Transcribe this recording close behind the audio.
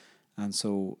And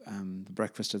so the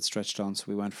breakfast had stretched on, so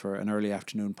we went for an early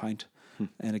afternoon pint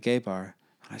in a gay bar.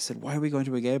 And I said, why are we going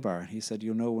to a gay bar? And he said,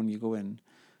 you'll know when you go in.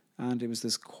 And it was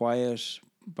this quiet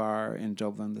bar in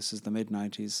Dublin. This is the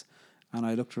mid-90s. And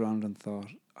I looked around and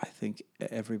thought, I think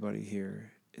everybody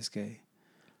here is gay.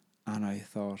 And I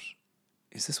thought,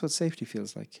 is this what safety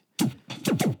feels like?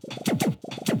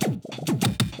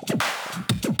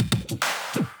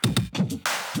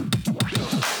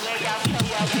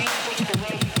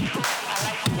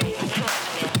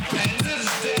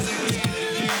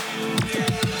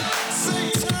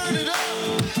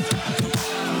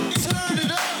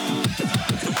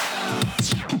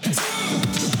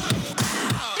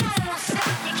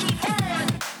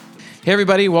 Hey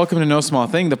everybody, welcome to No Small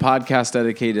Thing, the podcast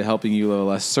dedicated to helping you live a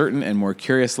less certain and more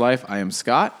curious life. I am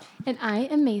Scott. And I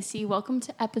am Macy. Welcome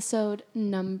to episode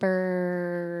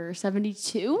number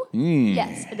 72.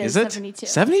 Yes, it is 72.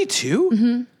 72?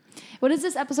 Mm-hmm. What is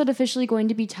this episode officially going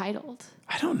to be titled?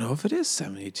 I don't know if it is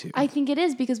 72. I think it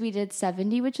is because we did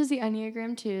 70, which is the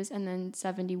Enneagram 2s, and then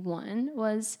 71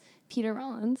 was Peter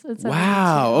Rollins.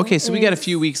 Wow. Okay, so we got a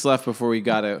few weeks left before we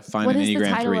got to find an Enneagram 3. What is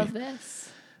the title of this?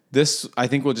 This, I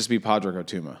think, will just be Padraig Ó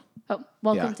Tuama. Oh,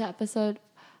 welcome to episode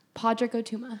Padraig Ó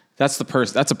Tuama. That's the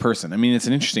person. That's a person. I mean, it's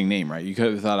an interesting name, right? You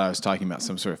could have thought I was talking about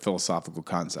some sort of philosophical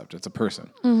concept. It's a person.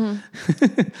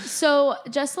 Mm-hmm. So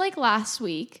just like last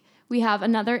week, we have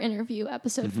another interview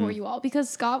episode for you all because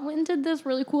Scott went and did this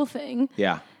really cool thing.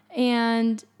 Yeah.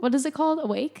 And what is it called?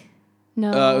 Awake? No.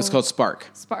 It was called Spark.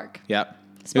 Spark. Yep.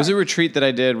 It was a retreat that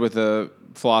I did with a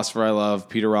philosopher I love,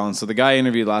 Peter Rollins. So the guy I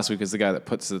interviewed last week is the guy that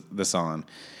puts this on.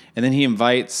 And then he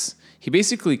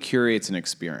basically curates an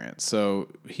experience. So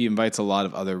he invites a lot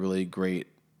of other really great,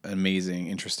 amazing,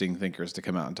 interesting thinkers to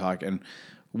come out and talk. And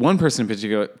one person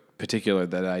in particular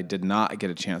that I did not get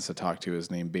a chance to talk to is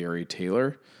named Barry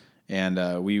Taylor.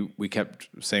 And we kept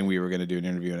saying we were going to do an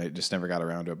interview, and I just never got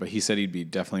around to it. But he said he'd be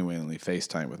definitely willing to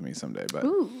FaceTime with me someday. But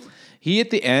he, at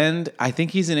the end, I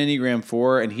think he's an Enneagram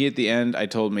 4, and he, at the end, I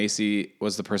told Macy,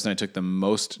 was the person I took the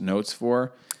most notes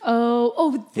for.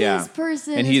 This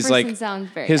person. And he's person sounds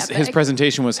very epic. His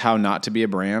presentation was how not to be a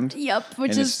brand. Yep,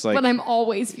 which is what I'm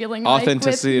always feeling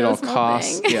authenticity like with at all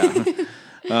costs.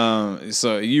 Yeah.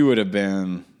 So you would have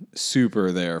been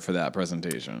super there for that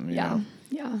presentation. You know?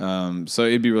 Yeah. So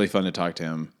it'd be really fun to talk to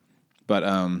him. But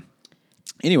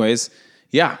anyways,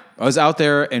 yeah, I was out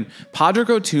there, and Padraig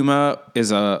Ó Tuama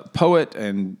is a poet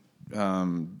and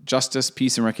justice,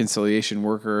 peace, and reconciliation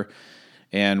worker,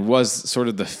 and was sort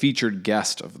of the featured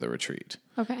guest of the retreat.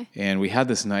 Okay. And we had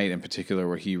this night in particular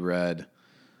where he read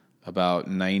about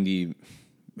 90,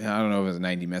 I don't know if it was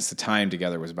 90 minutes. The time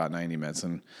together was about 90 minutes,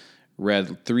 and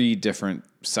read 3 different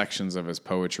sections of his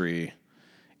poetry.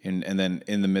 And then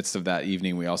in the midst of that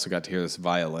evening, we also got to hear this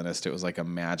violinist. It was like a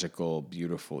magical,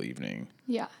 beautiful evening.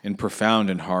 Yeah. And profound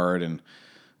and hard. And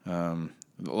a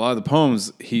lot of the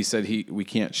poems, he said we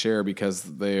can't share because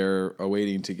they're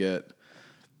awaiting to get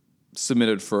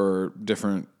submitted for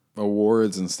different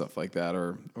awards and stuff like that,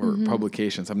 or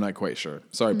publications. I'm not quite sure.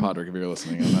 Sorry, Padraig, if you're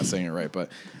listening. I'm not saying it right, but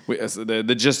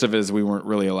the gist of it is we weren't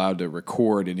really allowed to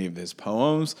record any of his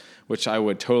poems, which I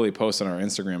would totally post on our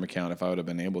Instagram account if I would have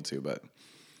been able to. But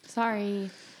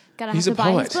sorry, he's a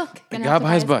poet. Gotta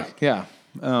buy his book. Yeah.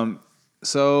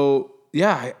 So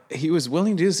yeah, he was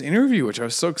willing to do this interview, which I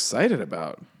was so excited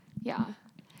about. Yeah.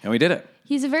 And we did it.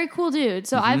 He's a very cool dude.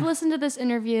 So I've listened to this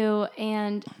interview,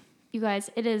 and you guys,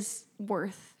 it is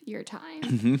worth your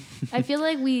time. I feel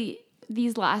like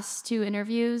these last 2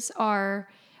 interviews are,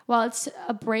 while it's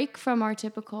a break from our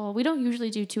typical, we don't usually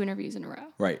do 2 interviews in a row.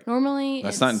 Right. Normally,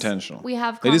 that's not intentional. We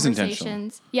have conversations. It is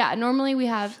intentional. Yeah, normally we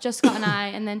have just Scott and I,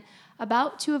 and then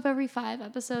about 2 of every 5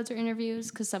 episodes are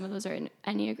interviews, because some of those are in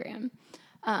Enneagram.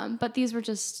 But these were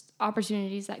just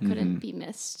opportunities that couldn't be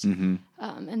missed.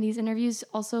 And these interviews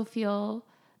also feel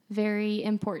very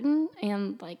important,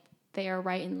 and like they are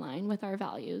right in line with our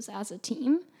values as a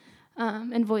team,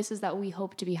 and voices that we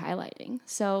hope to be highlighting.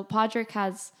 So Padraig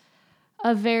has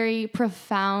a very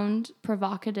profound,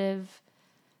 provocative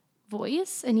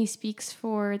voice, and he speaks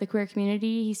for the queer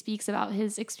community. He speaks about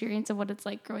his experience of what it's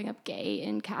like growing up gay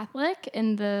and Catholic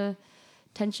and the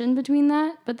tension between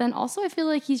that. But then also I feel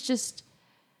like he's just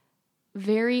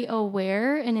very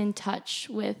aware and in touch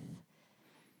with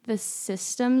the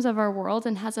systems of our world,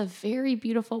 and has a very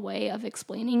beautiful way of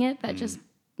explaining it that just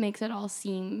makes it all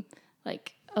seem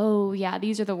like, oh yeah,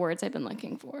 these are the words I've been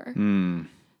looking for.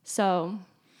 So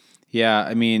yeah,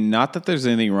 I mean, not that there's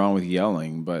anything wrong with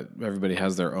yelling, but everybody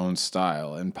has their own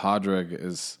style, and Padraig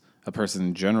is a person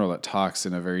in general that talks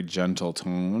in a very gentle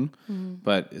tone,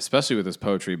 but especially with his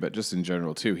poetry, but just in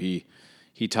general too, he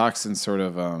he talks in sort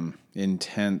of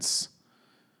intense,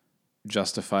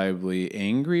 justifiably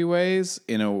angry ways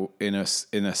in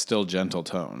a still gentle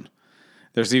tone.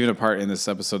 There's even a part in this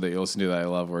episode that you listen to that I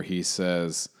love where he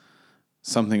says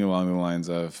something along the lines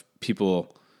of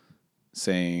people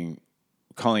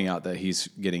calling out that he's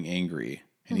getting angry.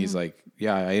 And he's like,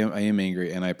 yeah, I am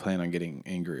angry, and I plan on getting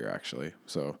angrier, actually.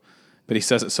 So, but he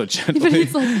says it so gently. But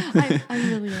he's like, I'm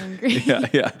really angry.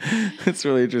 yeah. It's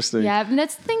really interesting. Yeah, and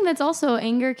that's the thing. That's also,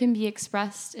 anger can be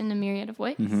expressed in a myriad of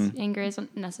ways. Anger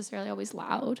isn't necessarily always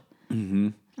loud.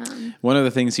 One of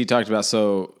the things he talked about,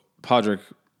 so Padraig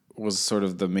was sort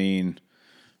of the main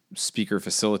speaker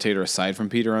facilitator aside from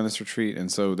Peter on this retreat. And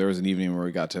so there was an evening where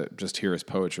we got to just hear his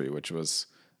poetry, which was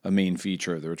a main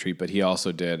feature of the retreat. But he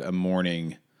also did a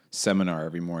morning seminar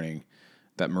every morning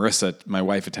that Marissa, my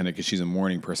wife, attended because she's a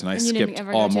morning person. I skipped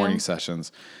all morning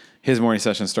sessions. His morning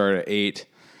session started at 8.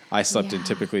 I slept in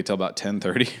typically till about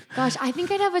 10:30. Gosh, I think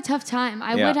I'd have a tough time.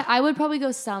 I would probably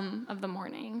go some of the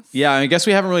mornings. Yeah, I guess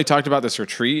we haven't really talked about this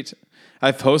retreat.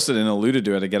 I've posted and alluded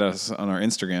to it to get us on our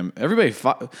Instagram. Everybody,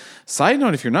 side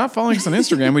note, if you're not following us on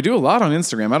Instagram, we do a lot on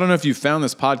Instagram. I don't know if you found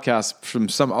this podcast from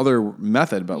some other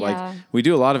method, but like we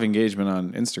do a lot of engagement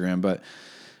on Instagram. But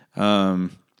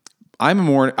I'm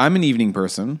an evening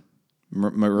person.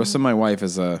 Marissa, my wife,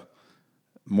 is a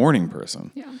morning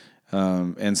person. Yeah.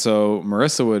 And so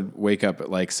Marissa would wake up at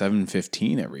like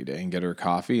 7:15 every day and get her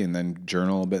coffee and then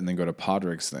journal a bit and then go to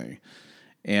Padraig's thing.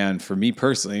 And for me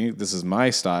personally, this is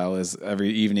my style, is every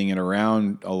evening at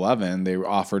around 11, they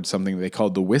offered something they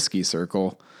called the Whiskey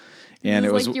Circle. And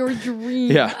it was like your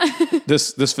dream. Yeah.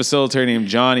 This facilitator named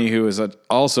Johnny, who is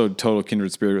also total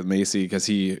kindred spirit with Macy, because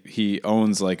he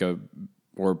owns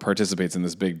or participates in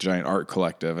this big giant art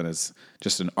collective and is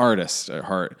just an artist at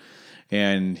heart.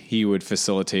 And he would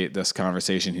facilitate this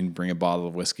conversation. He'd bring a bottle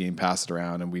of whiskey and pass it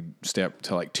around, and we'd stay up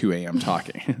till like 2 a.m.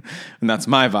 talking. And that's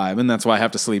my vibe, and that's why I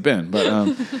have to sleep in. But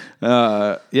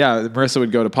Marissa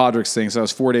would go to Padraig's thing. So that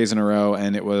was 4 days in a row,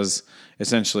 and it was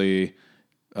essentially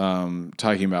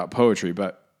talking about poetry.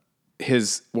 But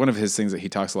one of his things that he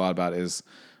talks a lot about is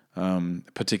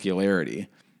particularity.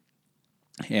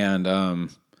 And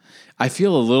I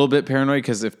feel a little bit paranoid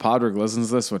because if Padraig listens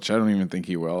to this, which I don't even think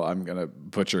he will, I'm going to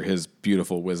butcher his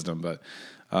beautiful wisdom. But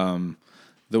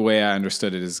the way I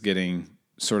understood it is getting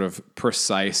sort of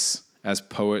precise as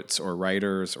poets or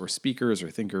writers or speakers or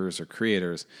thinkers or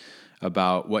creators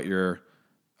about what you're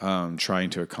trying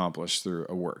to accomplish through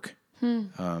a work.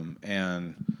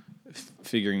 And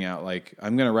figuring out, like,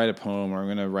 I'm going to write a poem or I'm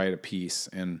going to write a piece,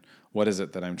 and what is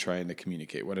it that I'm trying to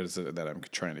communicate? What is it that I'm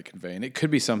trying to convey? And it could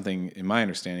be something, in my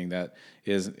understanding, that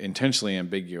is intentionally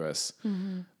ambiguous,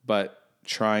 but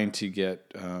trying to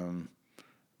get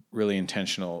really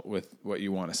intentional with what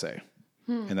you want to say.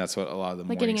 And that's what a lot of the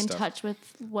like getting in touch with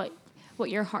what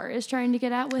your heart is trying to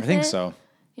get at with it. I think so.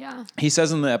 Yeah. He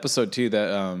says in the episode too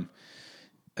that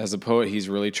as a poet, he's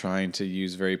really trying to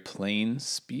use very plain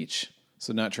speech,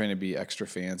 so not trying to be extra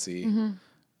fancy.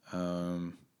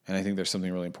 And I think there's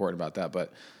something really important about that.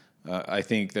 But I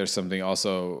think there's something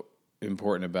also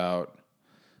important about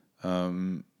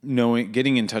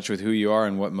getting in touch with who you are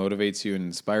and what motivates you and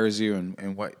inspires you,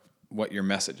 and what your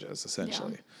message is,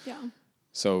 essentially. Yeah.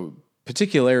 So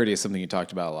particularity is something you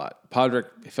talked about a lot. Padraig,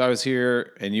 if I was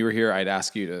here and you were here, I'd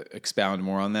ask you to expound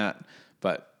more on that.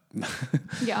 But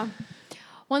yeah.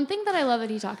 One thing that I love that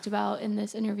he talked about in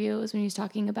this interview is when he was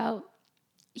talking about,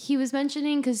 he was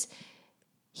mentioning, because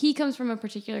he comes from a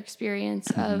particular experience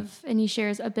and he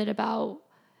shares a bit about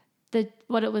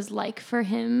what it was like for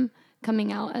him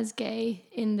coming out as gay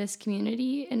in this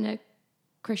community, in a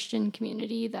Christian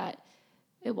community that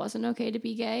it wasn't okay to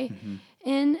be gay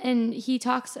in. And he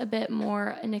talks a bit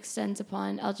more and extends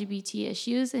upon LGBT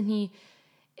issues. And he,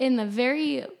 in a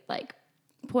very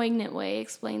poignant way,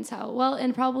 explains how, well,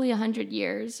 in probably 100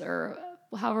 years or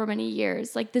however many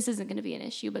years, this isn't going to be an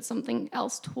issue, but something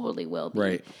else totally will be.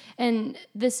 Right. And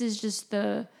this is just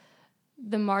the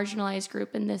marginalized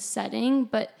group in this setting,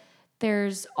 but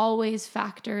there's always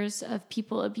factors of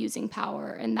people abusing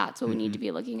power, and that's what we need to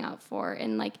be looking out for.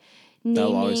 And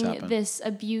naming this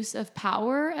abuse of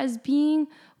power as being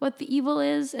what the evil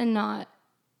is, and not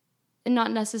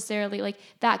necessarily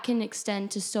that can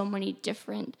extend to so many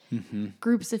different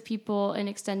groups of people and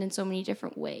extend in so many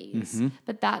different ways.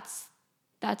 But that's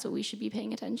what we should be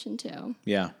paying attention to.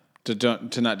 Yeah.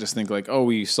 To not just think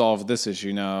we solved this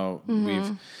issue now.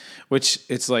 Which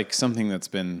it's something that's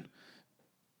been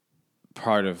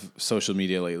part of social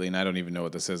media lately, and I don't even know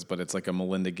what this is, but it's a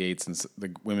Melinda Gates and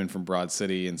the women from Broad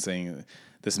City, and saying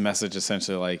this message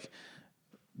essentially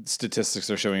statistics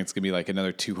are showing it's going to be like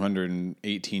another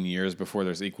 218 years before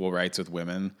there's equal rights with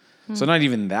women. So not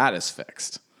even that is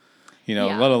fixed,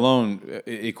 Yeah. let alone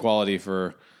equality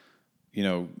for,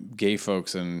 gay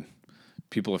folks and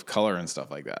people of color and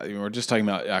stuff like that. We're just talking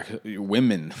about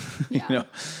women, Yeah.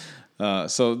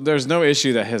 so there's no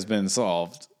issue that has been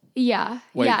solved. Yeah.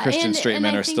 White Christian straight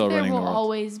men I are think still running the there world. will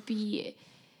always be,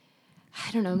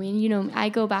 I don't know, I mean, I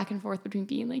go back and forth between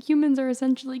being like humans are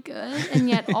essentially good and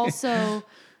yet also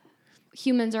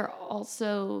humans are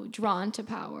also drawn to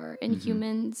power and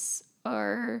humans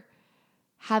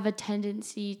have a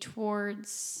tendency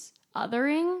towards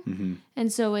othering.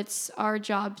 And so it's our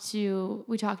job to,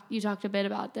 you talked a bit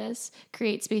about this,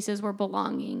 create spaces where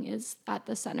belonging is at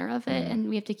the center of it. And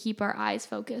we have to keep our eyes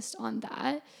focused on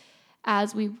that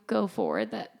as we go forward,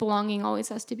 that belonging always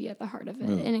has to be at the heart of it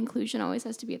and inclusion always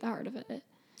has to be at the heart of it.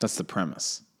 That's the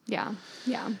premise. Yeah.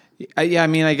 Yeah. I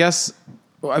mean, I guess.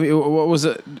 What was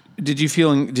it? Did you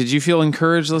feel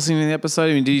encouraged listening to the episode?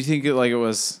 I mean, did you think it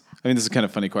was? I mean, this is kind of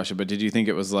a funny question, but did you think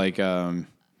it was like, I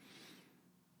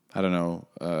don't know.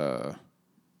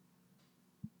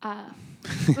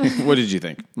 What did you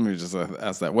think? Let me just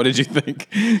ask that. What did you think?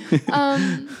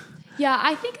 Yeah,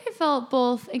 I think I felt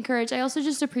both encouraged. I also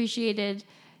just appreciated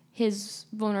his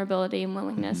vulnerability and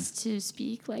willingness to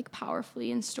speak like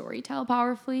powerfully and storytell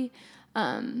powerfully.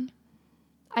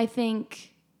 I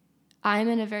think I'm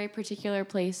in a very particular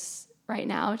place right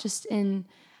now, just in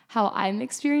how I'm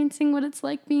experiencing what it's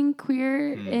like being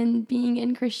queer and being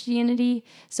in Christianity.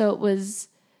 So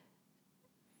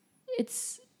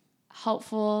it's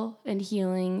helpful and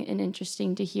healing and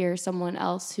interesting to hear someone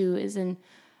else who is in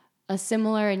a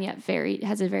similar and yet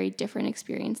has a very different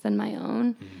experience than my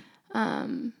own.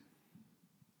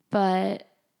 But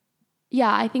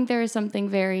yeah, I think there is something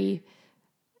very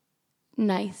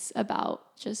nice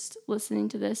about just listening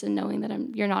to this and knowing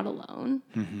that you're not alone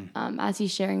as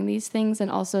he's sharing these things,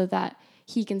 and also that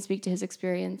he can speak to his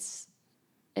experience.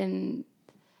 And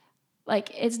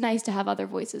like, it's nice to have other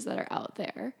voices that are out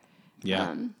there.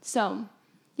 Yeah. So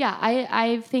yeah,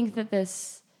 I think that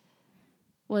this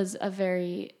was a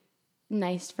very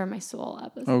nice for my soul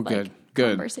episode. Oh, good.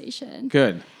 Good. Conversation.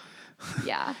 Good.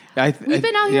 Yeah. We've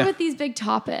been out here with these big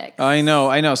topics. I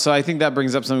know. So I think that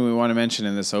brings up something we want to mention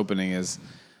in this opening is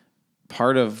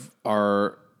part of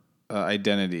our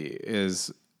identity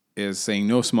is saying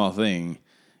no small thing,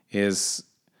 is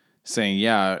saying,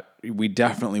 yeah, we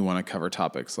definitely want to cover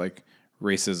topics like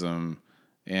racism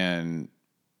and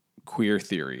queer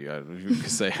theory. You could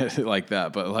say it like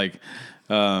that, but like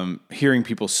hearing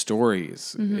people's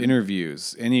stories,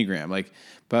 interviews, Enneagram,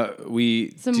 but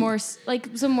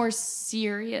some more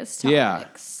serious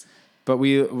topics. Yeah. But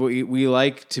we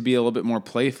like to be a little bit more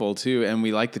playful too, and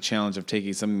we like the challenge of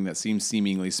taking something that seems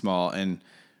seemingly small and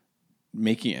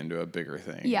making it into a bigger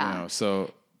thing. Yeah.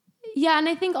 So. Yeah, and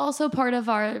I think also part of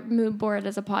our mood board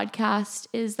as a podcast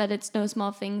is that it's no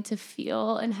small thing to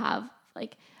feel and have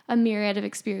like a myriad of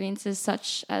experiences,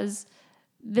 such as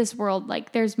this world.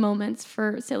 Like, there's moments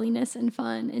for silliness and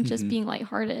fun and just being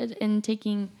lighthearted and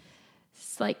taking,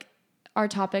 like, our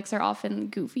topics are often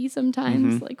goofy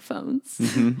sometimes, like phones.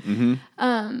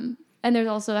 And there's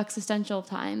also existential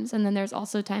times, and then there's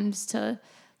also times to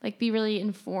like be really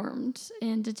informed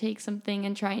and to take something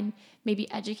and try and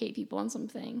maybe educate people on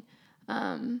something.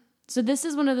 So this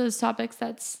is one of those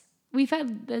topics we've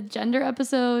had the gender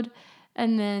episode,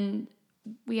 and then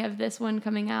we have this one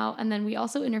coming out, and then we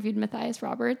also interviewed Matthias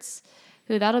Roberts,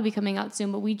 who that'll be coming out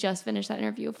soon, but we just finished that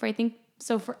interview.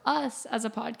 So for us as a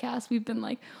podcast, we've been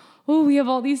like, oh, we have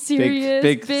all these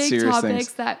big serious topics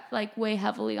things that like weigh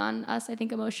heavily on us, I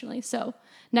think, emotionally. So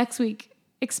next week,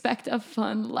 expect a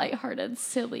fun, lighthearted,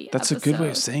 silly That's episode. a good way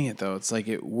of saying it, though. It's like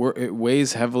it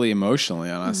weighs heavily emotionally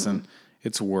on us, and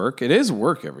it's work. It is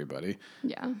work, everybody.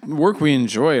 Yeah. Work we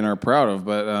enjoy and are proud of,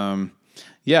 but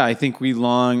yeah, I think we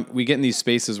get in these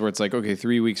spaces where it's like, okay,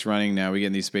 3 weeks running now, we get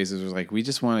in these spaces where it's like, we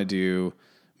just want to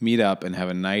meet up and have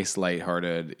a nice,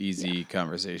 lighthearted, easy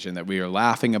conversation that we are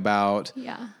laughing about.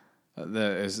 Yeah.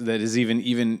 That is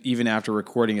even after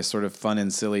recording is sort of fun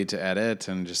and silly to edit,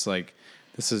 and just like,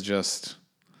 this is just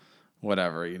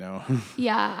whatever,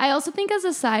 Yeah. I also think as a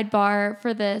sidebar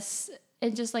for this,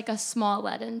 and just like a small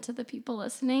let-in to the people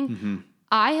listening,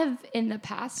 I have in the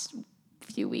past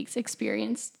few weeks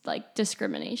experienced like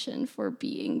discrimination for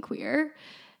being queer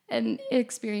and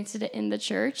experienced it in the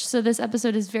church. So this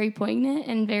episode is very poignant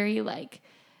and very like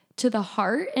to the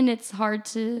heart, and it's hard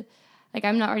to like,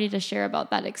 I'm not ready to share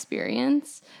about that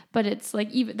experience, but it's like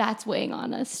even that's weighing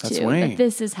on us too. That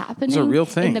this is happening. Those are real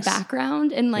things in the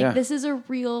background, and like this is a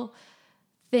real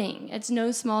thing. It's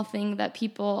no small thing that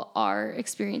people are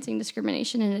experiencing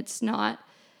discrimination, and it's not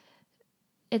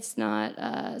it's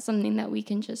not something that we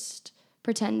can just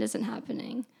pretend isn't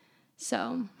happening.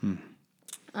 So,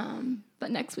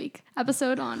 but next week,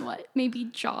 episode on what? Maybe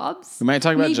jobs? We might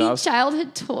talk about Maybe jobs.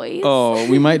 childhood toys. Oh,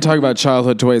 we might talk about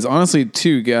childhood toys. Honestly,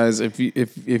 too, guys, if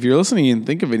you're listening and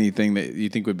think of anything that you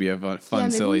think would be a fun,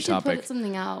 maybe silly we should topic, put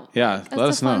something out. Yeah, That's let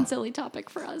us a fun, know. silly topic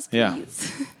for us, Yeah.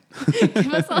 please.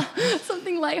 Give us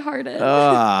something lighthearted.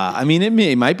 I mean,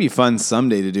 it might be fun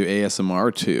someday to do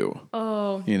ASMR too.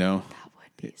 Oh, You know, that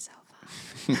would be so fun.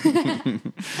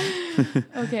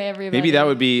 Okay, everybody. maybe that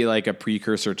would be like a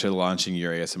precursor to launching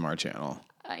your ASMR channel.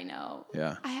 I know.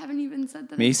 Yeah. I haven't even said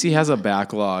that. Macy has a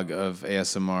backlog of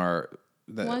ASMR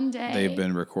that One day. they've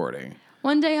been recording.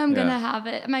 One day I'm Yeah. gonna have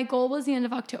it. My goal was the end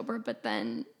of October, but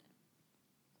then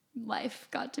life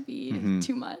got to be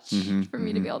too much for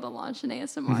me to be able to launch an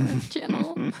ASMR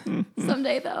channel.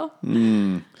 Someday, though.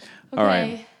 Okay. All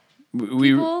right.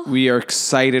 We are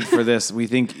excited for this. We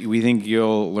think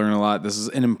you'll learn a lot. This is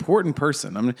an important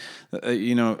person.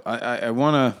 I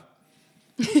want to.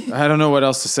 I don't know what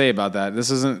else to say about that.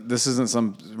 This isn't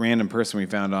some random person we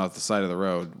found off the side of the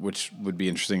road, which would be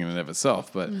interesting in and of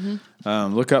itself. But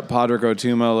look up Padraig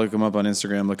Otuma. Look him up on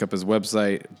Instagram. Look up his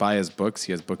website. Buy his books.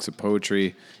 He has books of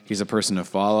poetry. He's a person to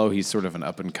follow. He's sort of an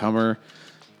up and comer.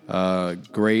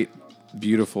 Great,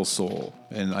 beautiful soul,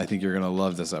 and I think you're gonna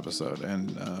love this episode.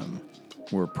 And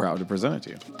we're proud to present it to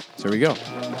you. So here we go.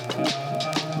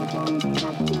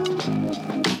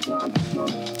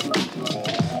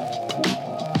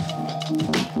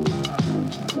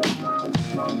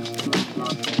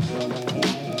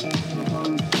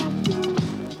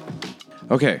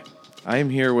 Okay, I am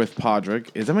here with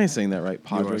Padraig. Am I saying that right?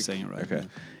 Padraig? You are saying it right. Okay.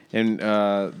 And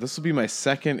this will be my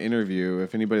second interview.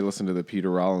 If anybody listened to the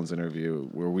Peter Rollins interview,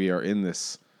 where we are in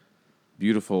this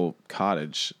beautiful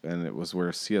cottage, and it was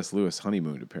where C.S. Lewis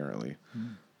honeymooned, apparently.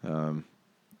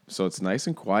 So it's nice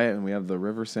and quiet, and we have the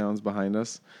river sounds behind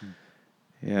us.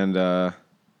 And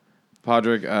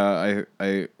Padraig,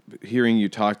 I hearing you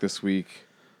talk this week,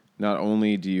 not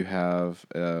only do you have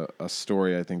a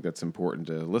story I think that's important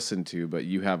to listen to, but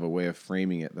you have a way of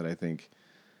framing it that I think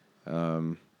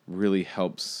really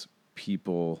helps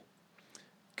people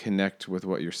connect with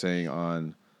what you're saying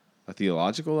on a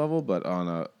theological level, but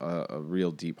on a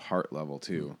real deep heart level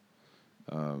too.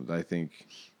 I think,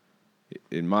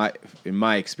 in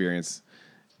my experience,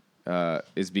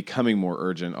 is becoming more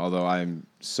urgent. Although I'm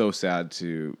so sad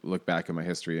to look back at my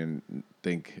history and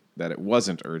think that it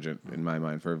wasn't urgent in my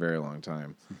mind for a very long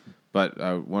time. But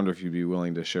I wonder if you'd be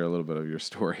willing to share a little bit of your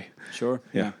story. Sure.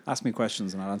 Yeah. Ask me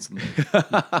questions and I'll answer them.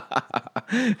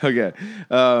 Okay.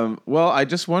 Well, I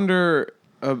just wonder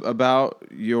about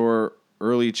your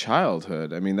early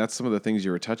childhood. I mean, that's some of the things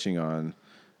you were touching on.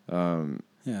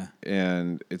 Yeah.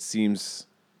 And it seems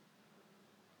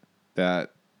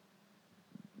that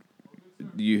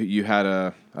you had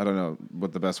I don't know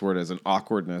what the best word is, an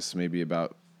awkwardness maybe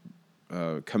about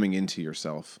coming into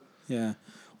yourself. Yeah.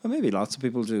 Well, maybe lots of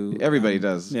people do. Everybody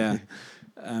does. Yeah.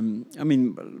 I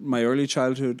mean, my early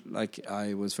childhood, like,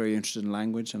 I was very interested in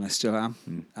language, and I still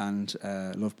am, and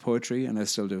loved poetry, and I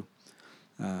still do.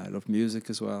 I love music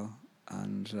as well,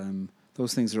 and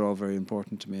those things are all very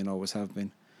important to me and always have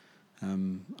been.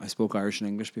 I spoke Irish and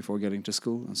English before getting to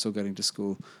school, and so getting to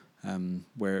school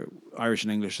where Irish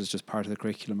and English is just part of the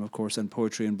curriculum, of course, and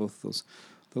poetry, and both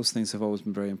those things have always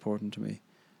been very important to me.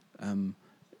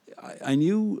 I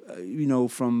knew,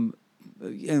 from,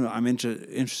 I'm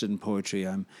interested in poetry.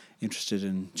 I'm interested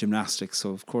in gymnastics,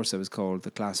 so of course I was called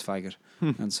the class faggot,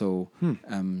 and so.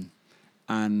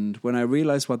 And when I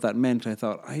realised what that meant, I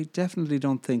thought, I definitely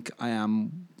don't think I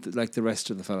am like the rest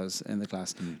of the fellas in the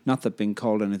class. Not that being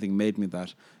called anything made me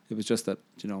that. It was just that,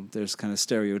 there's kind of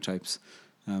stereotypes.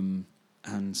 And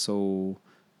so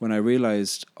when I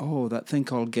realised, that thing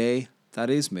called gay, that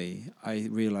is me, I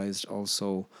realised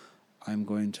also I'm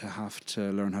going to have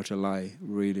to learn how to lie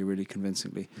really, really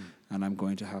convincingly. And I'm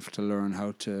going to have to learn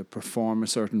how to perform a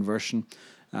certain version.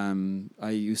 I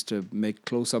used to make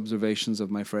close observations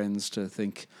of my friends to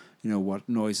think, what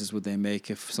noises would they make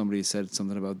if somebody said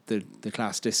something about the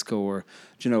class disco or,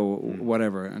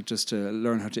 whatever, and just to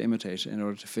learn how to imitate in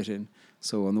order to fit in.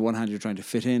 So on the one hand, you're trying to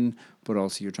fit in, but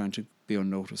also you're trying to be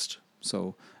unnoticed.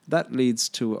 So that leads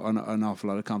to an awful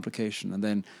lot of complication. And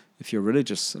then if you're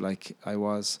religious, like I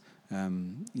was,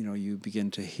 you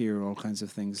begin to hear all kinds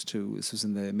of things too. This was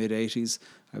in the mid-'80s.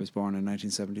 I was born in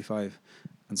 1975.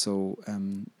 And so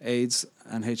AIDS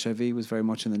and HIV was very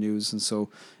much in the news. And so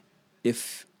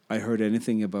if I heard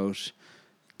anything about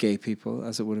gay people,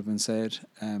 as it would have been said.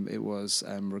 It was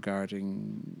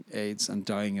regarding AIDS and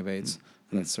dying of AIDS.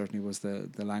 And that certainly was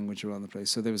the language around the place.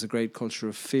 So there was a great culture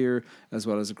of fear, as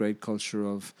well as a great culture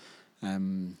of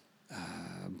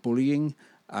bullying,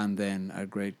 and then a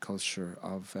great culture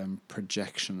of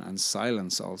projection and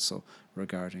silence also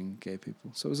regarding gay people.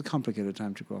 So it was a complicated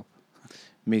time to grow up.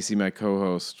 Macy, my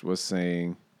co-host, was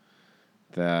saying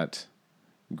that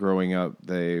growing up,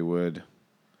 they would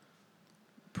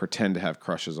pretend to have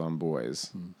crushes on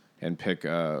boys and pick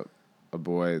a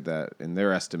boy that, in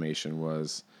their estimation,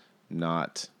 was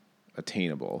not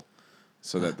attainable,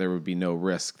 so that there would be no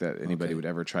risk that anybody would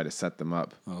ever try to set them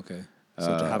up. Okay.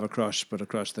 So to have a crush, but a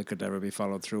crush that could never be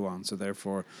followed through on. So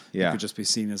therefore, you could just be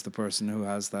seen as the person who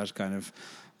has that kind of,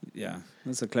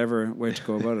 that's a clever way to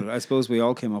go about it. I suppose we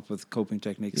all came up with coping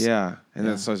techniques. Yeah. And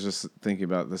that's, I was just thinking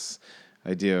about this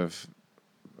idea of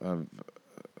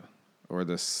or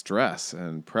the stress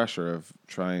and pressure of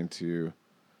trying to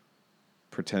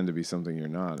pretend to be something you're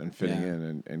not, and fitting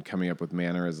in, and coming up with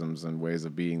mannerisms and ways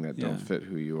of being that don't fit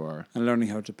who you are. And learning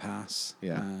how to pass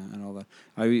and all that.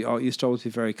 I used to always be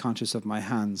very conscious of my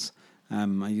hands.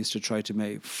 I used to try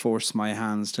to force my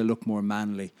hands to look more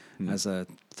manly as a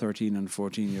 13 and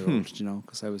 14-year-old,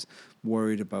 because I was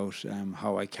worried about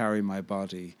how I carry my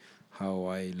body, how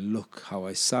I look, how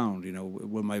I sound,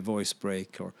 will my voice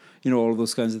break, or, all of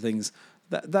those kinds of things.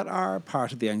 That are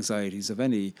part of the anxieties of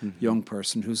any young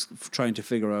person who's trying to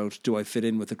figure out, do I fit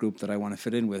in with the group that I want to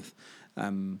fit in with?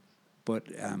 But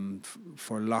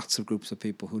for lots of groups of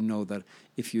people who know that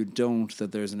if you don't,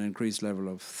 that there's an increased level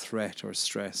of threat or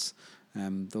stress,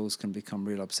 those can become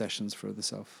real obsessions for the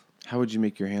self. How would you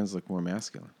make your hands look more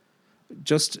masculine?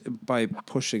 Just by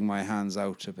pushing my hands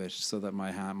out a bit, so that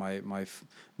my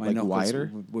like knuckles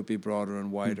would be broader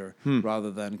and wider,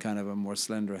 rather than kind of a more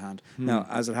slender hand. Now,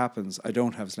 as it happens, I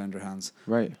don't have slender hands,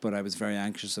 right? But I was very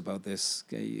anxious about this.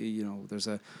 It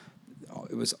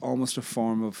was almost a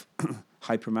form of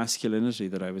hypermasculinity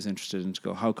that I was interested in, to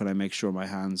go, how can I make sure my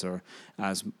hands are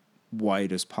as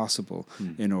wide as possible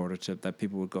in order that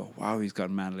people would go, wow, he's got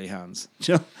manly hands.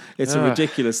 It's a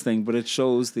ridiculous thing, but it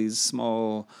shows these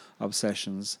small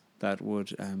obsessions that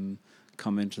would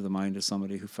come into the mind of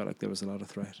somebody who felt like there was a lot of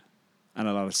threat and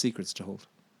a lot of secrets to hold.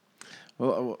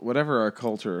 Well, whatever our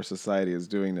culture or society is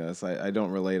doing to us, I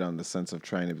don't relate on the sense of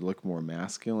trying to look more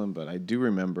masculine, but I do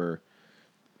remember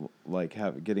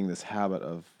getting this habit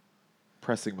of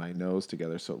pressing my nose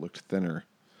together so it looked thinner.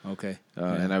 Okay.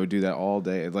 And I would do that all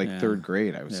day. Third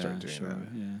grade, I would start doing that.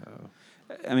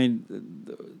 Yeah. I mean,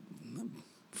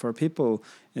 for people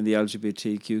in the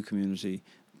LGBTQ community,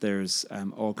 there's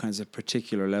all kinds of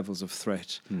particular levels of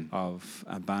threat, of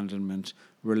abandonment,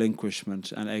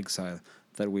 relinquishment, and exile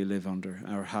that we live under,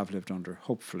 or have lived under,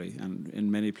 hopefully. And in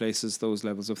many places, those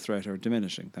levels of threat are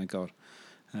diminishing, thank God.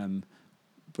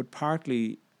 But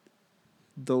partly,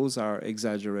 those are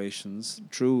exaggerations,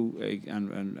 true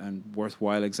and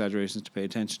worthwhile exaggerations to pay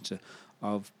attention to,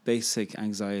 of basic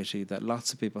anxiety that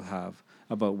lots of people have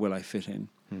about, will I fit in?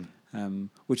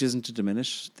 Which isn't to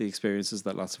diminish the experiences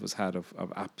that lots of us had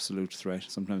of absolute threat,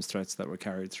 sometimes threats that were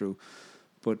carried through.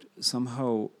 But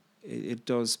somehow it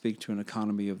does speak to an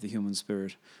economy of the human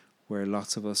spirit where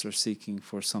lots of us are seeking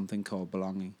for something called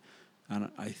belonging. And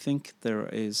I think there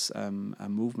is a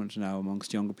movement now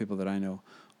amongst younger people that I know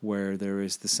where there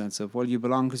is the sense of, well, you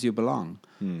belong because you belong.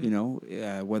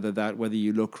 Whether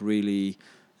you look really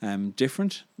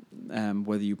different,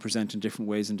 whether you present in different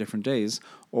ways in different days,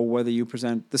 or whether you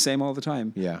present the same all the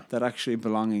time. Yeah. That actually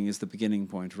belonging is the beginning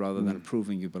point rather than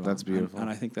proving you belong. That's beautiful. And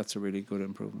I think that's a really good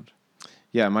improvement.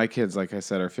 Yeah, my kids, like I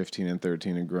said, are 15 and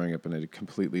 13 and growing up in a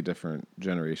completely different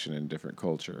generation and different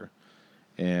culture.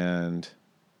 And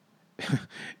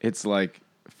it's like,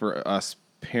 for us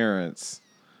parents,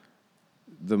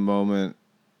 the moment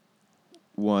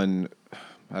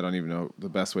I don't even know the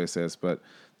best way to say this, but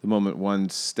the moment one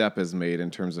step is made in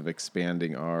terms of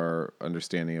expanding our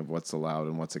understanding of what's allowed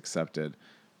and what's accepted,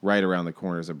 right around the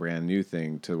corner is a brand new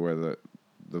thing, to where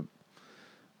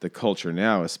the culture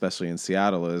now, especially in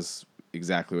Seattle, is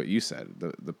exactly what you said.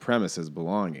 The premise is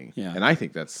belonging. Yeah. And I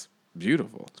think that's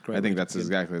beautiful. I think that's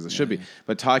exactly as it should be.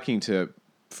 But talking to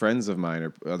friends of mine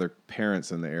or other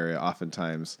parents in the area,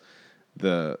 oftentimes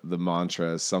the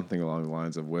mantra is something along the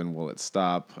lines of, when will it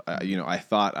stop? I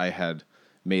thought I had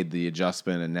made the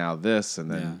adjustment, and now this,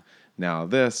 and then now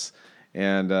this.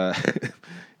 And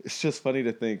it's just funny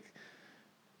to think,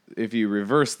 if you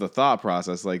reverse the thought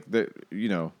process, like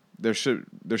there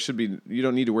should be, you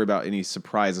don't need to worry about any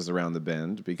surprises around the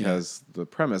bend, because the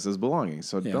premise is belonging.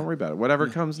 So don't worry about it. Whatever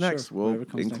comes next, we'll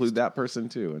include that person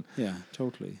too. And yeah,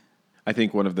 totally. I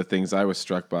think one of the things I was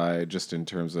struck by, just in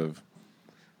terms of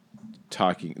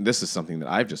talking, this is something that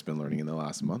I've just been learning in the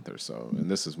last month or so,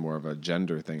 and this is more of a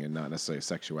gender thing and not necessarily a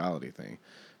sexuality thing.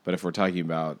 But if we're talking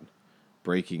about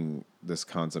breaking this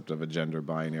concept of a gender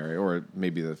binary, or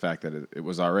maybe the fact that it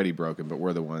was already broken, but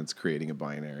we're the ones creating a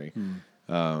binary,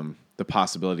 the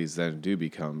possibilities then do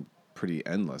become pretty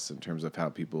endless in terms of how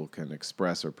people can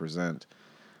express or present.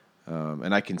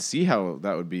 And I can see how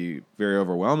that would be very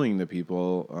overwhelming to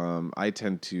people. I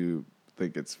tend to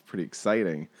think it's pretty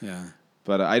exciting. Yeah.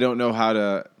 But I don't know how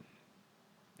to.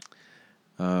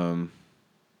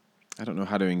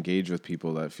 Engage with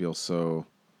people that feel so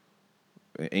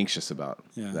anxious about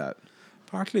that.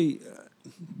 Partly,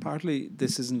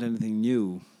 this isn't anything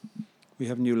new. We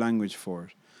have new language for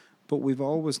it, but we've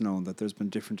always known that there's been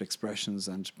different expressions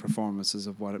and performances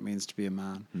of what it means to be a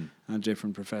man, and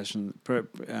different progressions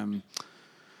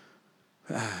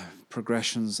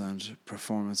and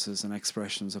performances and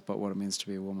expressions about what it means to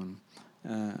be a woman.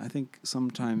 I think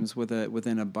sometimes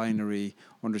within a binary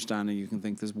understanding, you can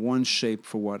think there's one shape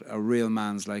for what a real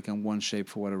man's like and one shape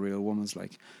for what a real woman's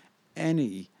like.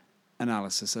 Any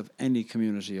analysis of any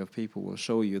community of people will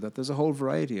show you that there's a whole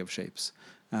variety of shapes,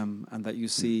 and that you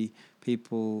see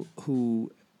people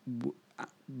who,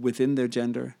 within their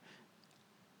gender,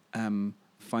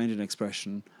 find an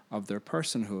expression of their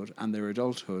personhood and their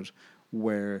adulthood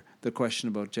where the question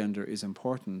about gender is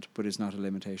important but is not a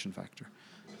limitation factor.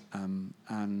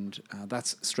 And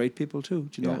that's straight people too.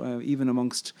 Do you know, even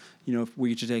amongst, if we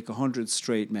were to take 100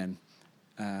 straight men,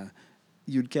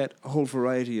 you'd get a whole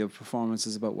variety of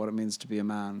performances about what it means to be a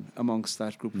man amongst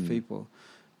that group of people.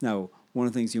 Now, one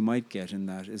of the things you might get in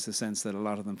that is the sense that a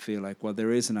lot of them feel like, well,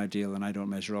 there is an ideal and I don't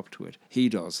measure up to it. He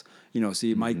does. So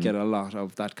you might get a lot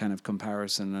of that kind of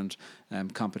comparison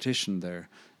and competition there.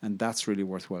 And that's really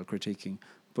worthwhile critiquing.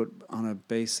 But on a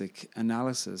basic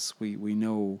analysis, we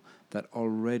know that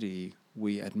already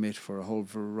we admit for a whole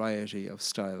variety of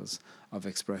styles of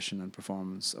expression and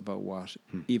performance about what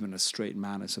even a straight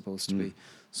man is supposed to be.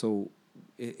 So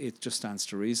it just stands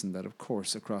to reason that, of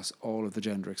course, across all of the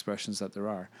gender expressions that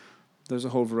there's a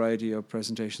whole variety of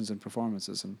presentations and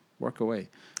performances, and work away.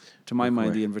 To my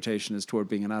mind, the invitation is toward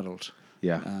being an adult.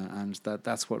 Yeah. And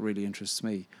that's what really interests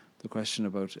me. The question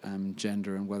about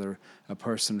gender and whether a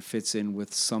person fits in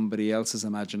with somebody else's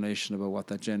imagination about what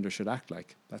that gender should act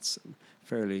like. That's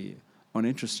fairly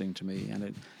uninteresting to me,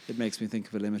 and it makes me think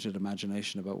of a limited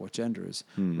imagination about what gender is,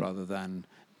 rather than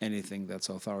anything that's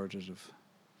authoritative.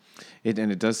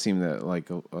 It does seem that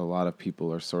like a lot of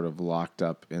people are sort of locked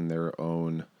up in their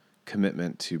own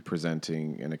commitment to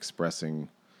presenting and expressing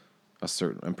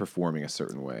and performing a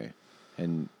certain way,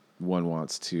 and one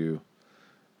wants to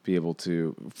be able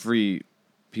to free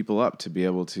people up to be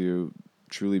able to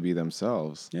truly be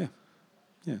themselves. Yeah.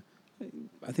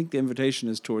 I think the invitation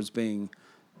is towards being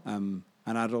an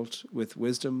adult with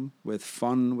wisdom, with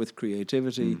fun, with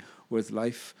creativity, with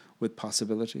life, with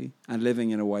possibility, and living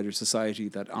in a wider society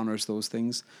that honors those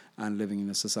things, and living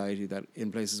in a society that,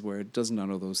 in places where it doesn't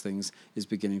honor those things, is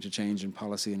beginning to change in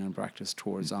policy and in practice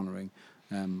towards honoring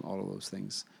all of those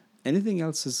things. Anything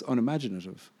else is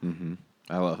unimaginative. Mm-hmm.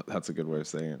 That's a good way of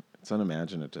saying it. It's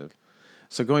unimaginative.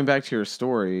 So going back to your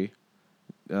story,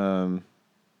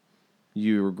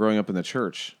 you were growing up in the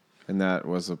church, and that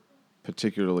was a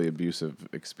particularly abusive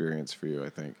experience for you, I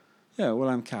think. Yeah, well,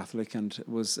 I'm Catholic and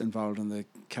was involved in the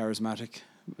charismatic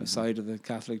side of the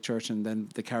Catholic Church, and then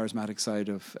the charismatic side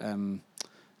of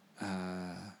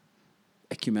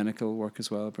ecumenical work as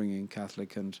well, bringing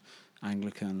Catholic and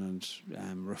Anglican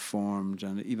and Reformed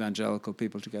and evangelical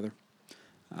people together.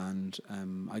 And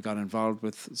I got involved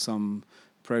with some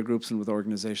prayer groups and with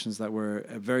organizations that were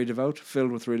very devout,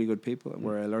 filled with really good people,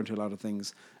 where I learned a lot of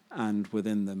things. And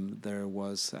within them, there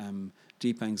was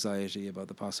deep anxiety about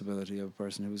the possibility of a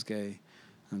person who was gay.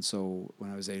 And so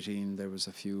when I was 18, there was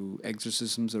a few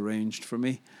exorcisms arranged for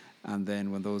me. And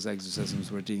then when those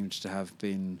exorcisms were deemed to have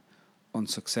been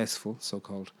unsuccessful,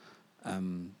 so-called,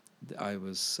 I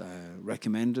was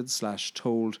recommended /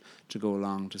 told to go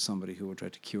along to somebody who would try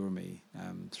to cure me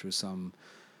through some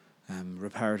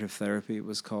reparative therapy, it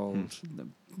was called. The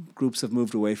groups have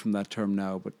moved away from that term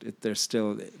now, but there's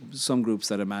still some groups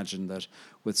that imagine that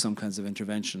with some kinds of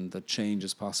intervention that change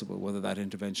is possible, whether that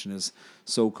intervention is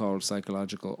so-called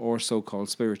psychological or so-called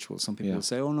spiritual. Some people will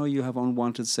say, oh no, you have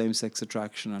unwanted same-sex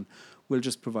attraction, and we'll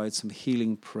just provide some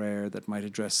healing prayer that might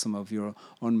address some of your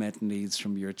unmet needs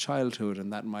from your childhood,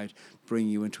 and that might bring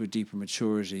you into a deeper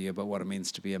maturity about what it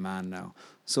means to be a man now.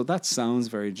 So that sounds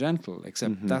very gentle,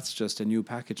 except that's just a new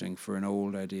packaging for an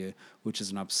old idea, which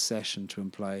is an obsession to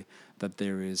imply that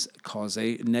there is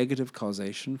negative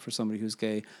causation for somebody who's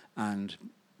gay and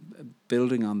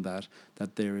building on that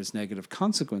there is negative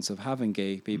consequence of having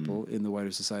gay people in the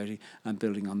wider society, and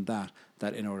building on that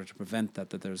in order to prevent that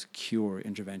there's cure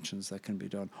interventions that can be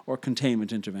done, or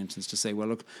containment interventions to say, well,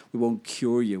 look, we won't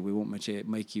cure you, we won't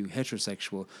make you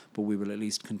heterosexual, but we will at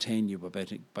least contain you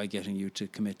by getting you to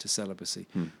commit to celibacy.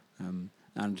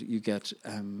 And you get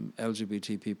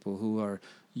LGBT people who are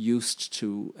used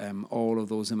to all of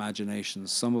those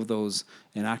imaginations. Some of those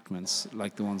enactments,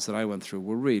 like the ones that I went through,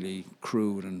 were really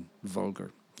crude and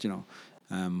vulgar.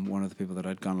 One of the people that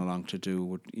I'd gone along to do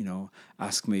would,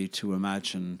 ask me to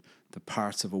imagine the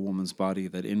parts of a woman's body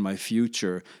that in my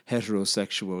future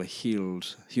heterosexual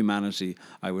healed humanity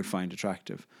I would find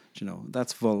attractive.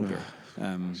 That's vulgar.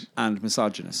 And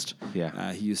misogynist.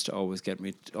 Yeah. He used to always get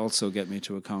me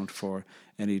to account for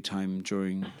any time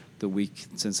during the week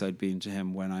since I'd been to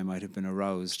him when I might have been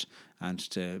aroused, and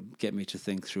to get me to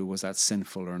think through, was that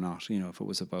sinful or not, if it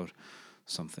was about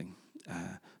something.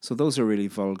 So those are really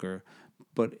vulgar,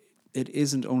 but it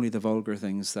isn't only the vulgar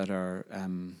things that are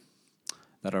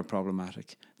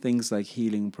problematic. Things like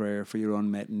healing prayer for your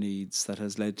unmet needs that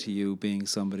has led to you being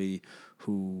somebody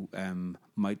who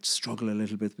might struggle a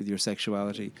little bit with your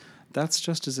sexuality. That's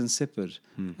just as insipid.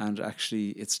 And actually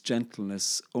its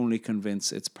gentleness only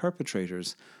convince its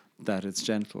perpetrators that it's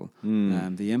gentle.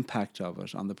 The impact of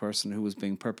it on the person who was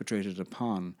being perpetrated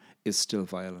upon is still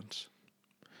violent.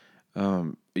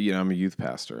 I'm a youth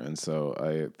pastor, and so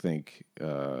I think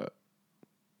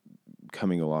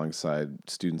coming alongside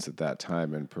students at that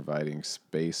time and providing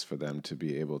space for them to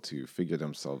be able to figure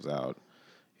themselves out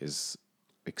is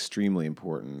extremely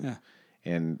important. Yeah.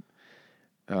 And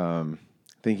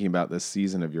thinking about this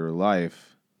season of your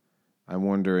life, I'm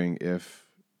wondering if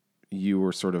you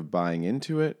were sort of buying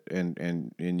into it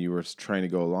and you were trying to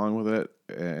go along with it,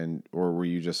 or were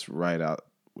you just right out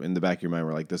in the back of your mind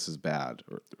were like, this is bad,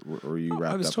 or you wrapped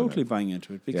up? I was totally buying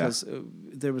into it because Yeah.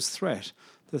 There was threat.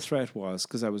 The threat was,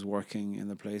 because I was working in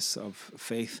the place of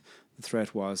faith, the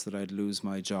threat was that I'd lose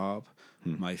my job,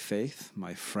 my faith,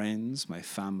 my friends, my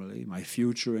family, my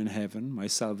future in heaven, my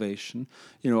salvation,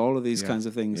 all of these kinds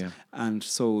of things. Yeah. And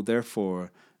so therefore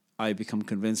I become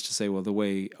convinced to say, well, the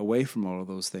way away from all of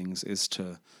those things is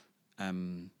to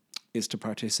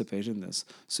participate in this.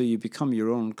 So you become your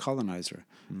own colonizer.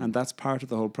 And that's part of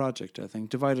the whole project, I think.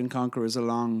 Divide and Conquer is a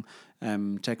long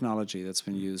technology that's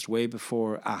been used way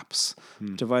before apps.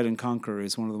 Divide and Conquer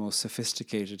is one of the most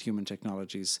sophisticated human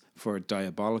technologies for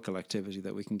diabolical activity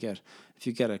that we can get. If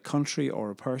you get a country or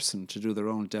a person to do their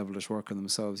own devilish work on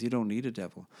themselves, you don't need a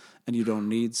devil. And you don't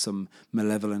need some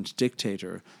malevolent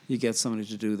dictator. You get somebody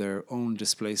to do their own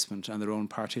displacement and their own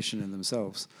partition in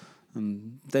themselves.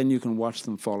 And then you can watch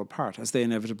them fall apart, as they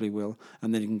inevitably will,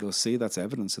 and then you can go, see, that's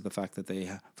evidence of the fact that they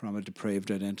have from a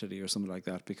depraved identity or something like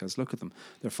that, because look at them,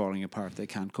 they're falling apart, they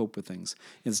can't cope with things,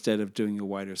 instead of doing a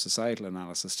wider societal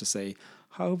analysis to say,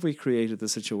 how have we created the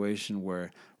situation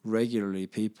where regularly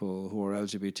people who are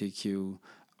LGBTQ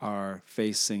are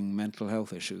facing mental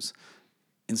health issues?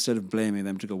 Instead of blaming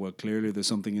them to go, well, clearly there's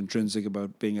something intrinsic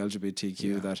about being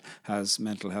LGBTQ that has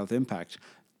mental health impact.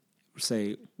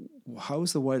 Say, how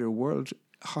is the wider world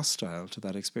hostile to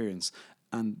that experience?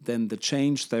 And then the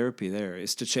change therapy there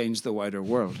is to change the wider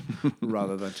world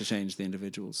rather than to change the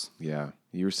individuals. Yeah.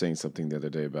 You were saying something the other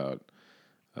day about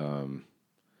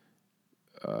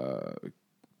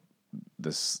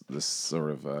this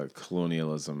sort of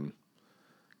colonialist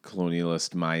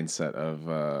mindset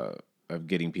of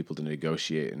getting people to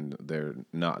negotiate in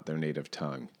not their native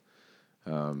tongue.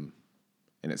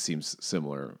 And it seems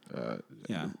similar.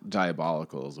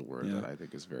 Diabolical is a word that I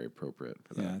think is very appropriate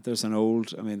for that. Yeah, there's an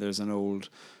old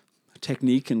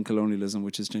technique in colonialism,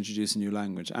 which is to introduce a new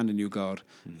language and a new god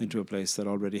into a place that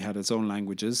already had its own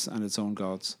languages and its own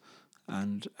gods.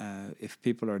 And if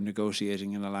people are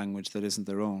negotiating in a language that isn't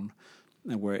their own,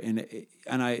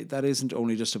 that isn't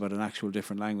only just about an actual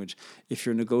different language. If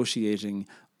you're negotiating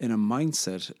in a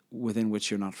mindset within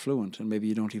which you're not fluent, and maybe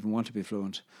you don't even want to be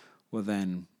fluent, well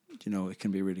then, it can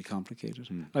be really complicated.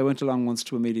 I went along once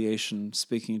to a mediation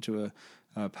speaking to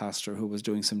a pastor who was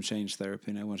doing some change therapy,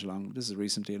 and I went along, this is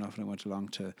recently enough, and I went along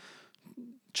to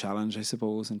challenge, I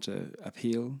suppose, and to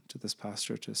appeal to this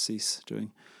pastor to cease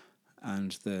doing.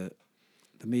 And the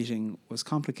meeting was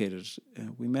complicated.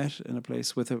 We met in a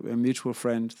place with a mutual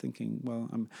friend thinking, well,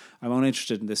 I'm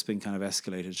uninterested in this being kind of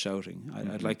escalated shouting.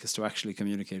 I'd like us to actually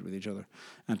communicate with each other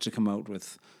and to come out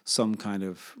with some kind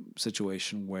of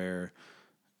situation where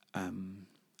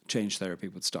change therapy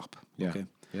would stop. Yeah. Okay.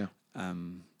 Yeah.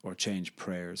 Or change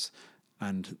prayers.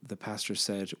 And the pastor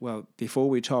said, well, before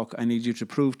we talk, I need you to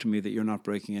prove to me that you're not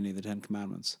breaking any of the 10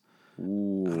 Commandments.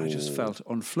 Ooh. And I just felt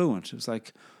unfluent. It was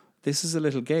like, this is a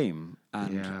little game,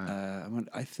 and Yeah.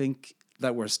 I think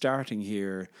that we're starting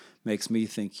here makes me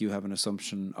think you have an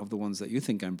assumption of the ones that you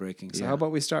think I'm breaking. So Yeah. how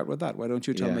about we start with that? Why don't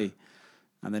you tell Yeah. me?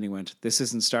 And then he went, "This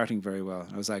isn't starting very well."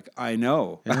 I was like, "I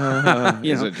know."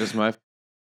 Is it just my?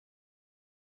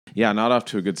 Yeah, not off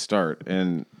to a good start,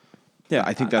 and Yeah,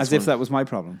 I think that's as if that was my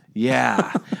problem.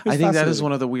 Yeah, I think that is fascinating.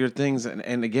 one of the weird things,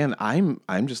 and again,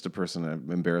 I'm just a person, I'm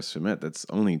embarrassed to admit, that's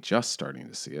only just starting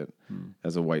to see it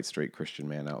as a white straight Christian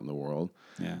man out in the world.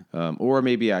 Yeah. Or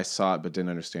maybe I saw it but didn't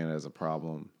understand it as a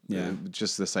problem. Yeah.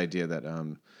 Just this idea that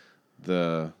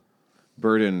the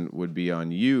burden would be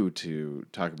on you to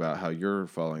talk about how you're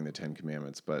following the Ten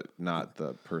Commandments, but not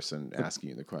the person asking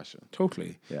you the question.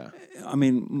 Totally. Yeah. I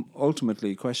mean,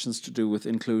 ultimately, questions to do with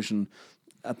inclusion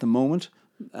at the moment,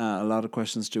 a lot of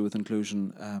questions to do with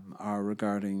inclusion are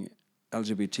regarding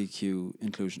LGBTQ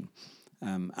inclusion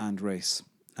and race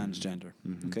and gender.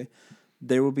 Okay.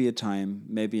 There will be a time,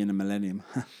 maybe in a millennium,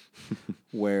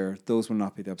 where those will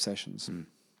not be the obsessions.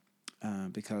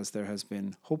 Because there has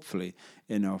been hopefully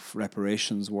enough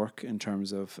reparations work in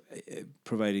terms of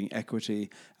providing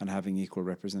equity and having equal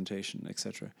representation,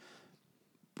 etc.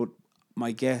 But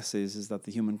my guess is that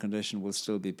the human condition will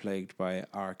still be plagued by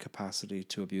our capacity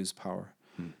to abuse power.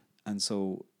 And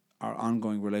so our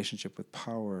ongoing relationship with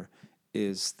power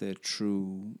is the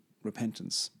true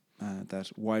repentance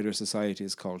that wider society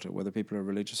is called to, whether people are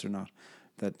religious or not,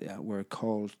 that we're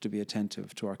called to be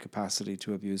attentive to our capacity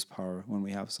to abuse power when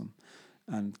we have some.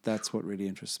 And that's what really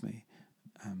interests me.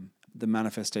 The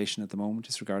manifestation at the moment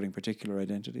is regarding particular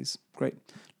identities. Great.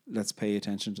 Let's pay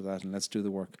attention to that and let's do the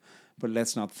work. But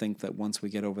let's not think that once we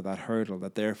get over that hurdle,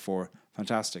 that therefore,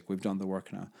 fantastic, we've done the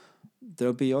work now.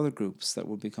 There'll be other groups that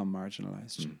will become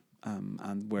marginalized,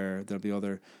 and where there'll be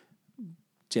other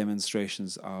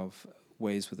demonstrations of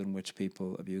ways within which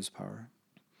people abuse power.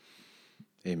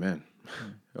 Amen.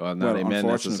 Well, not amen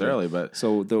necessarily, but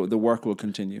so the work will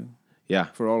continue. Yeah,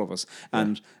 for all of us,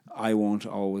 and I won't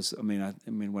always. I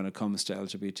mean, when it comes to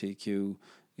LGBTQ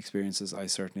experiences, I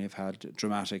certainly have had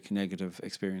dramatic negative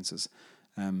experiences,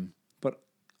 but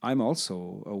I'm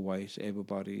also a white,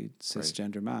 able-bodied,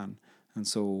 cisgender man, and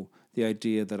so the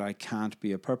idea that I can't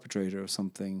be a perpetrator of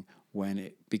something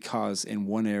because in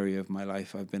one area of my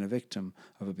life I've been a victim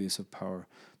of abuse of power,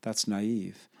 that's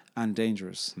naive and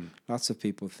dangerous. Lots of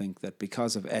people think that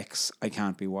because of X, I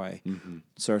can't be Y.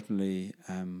 Certainly,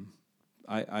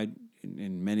 I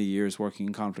in many years working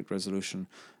in conflict resolution,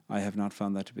 I have not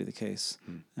found that to be the case.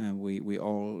 And we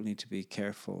all need to be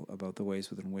careful about the ways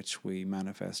within which we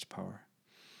manifest power.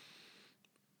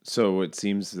 So it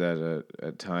seems that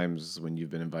at times when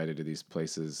you've been invited to these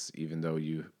places, even though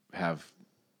you have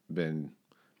been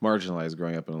marginalized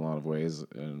growing up in a lot of ways,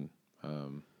 and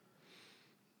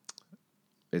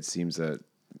it seems that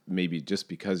maybe just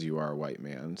because you are a white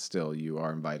man, still you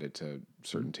are invited to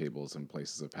certain tables and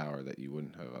places of power that you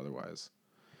wouldn't have otherwise.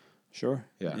 Sure.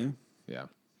 Yeah.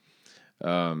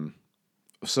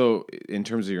 So in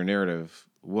terms of your narrative,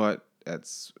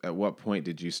 at what point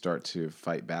did you start to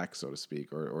fight back, so to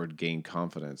speak, or gain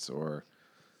confidence, or?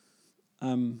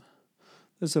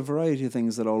 There's a variety of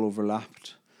things that all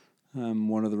overlapped.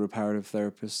 One of the reparative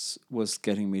therapists was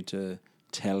getting me to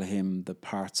tell him the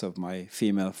parts of my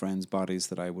female friends' bodies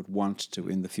that I would want to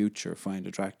in the future find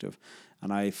attractive.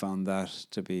 And I found that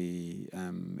to be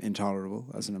intolerable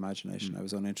as an imagination. I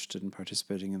was uninterested in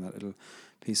participating in that little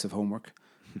piece of homework.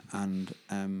 And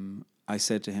I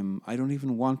said to him, I don't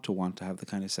even want to have the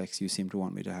kind of sex you seem to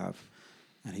want me to have.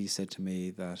 And he said to me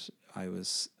that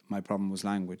my problem was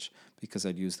language, because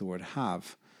I'd used the word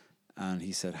have. And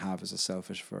he said have is a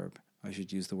selfish verb. I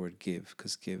should use the word give,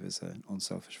 because give is an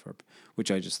unselfish verb, which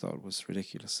I just thought was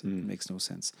ridiculous. It makes no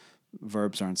sense.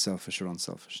 Verbs aren't selfish or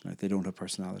unselfish. Right? They don't have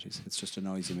personalities. It's just a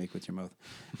noise you make with your mouth.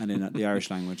 And in the Irish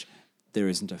language, there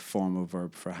isn't a formal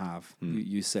verb for have.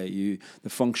 You say the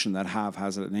function that have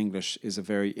has in English is a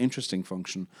very interesting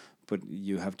function, but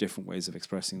you have different ways of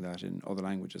expressing that in other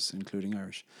languages, including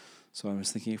Irish. So I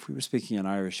was thinking, if we were speaking in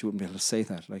Irish, you wouldn't be able to say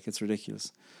that. Like, it's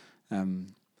ridiculous.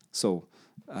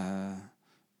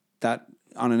 That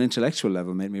on an intellectual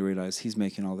level made me realize he's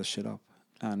making all this shit up,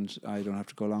 and I don't have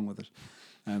to go along with it.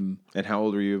 And how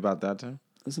old were you about that time?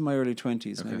 I was in my early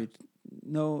 20s, Okay.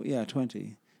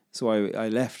 20. So I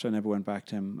left. I never went back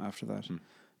to him after that.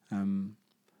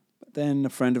 But then a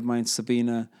friend of mine,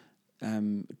 Sabina,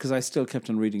 because I still kept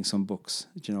on reading some books.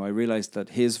 You know, I realized that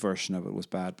his version of it was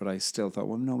bad, but I still thought,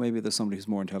 well, no, maybe there's somebody who's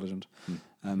more intelligent,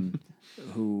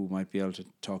 who might be able to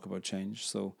talk about change.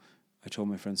 So I told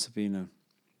my friend Sabina.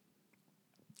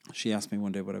 She asked me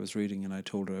one day what I was reading, and I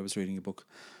told her I was reading a book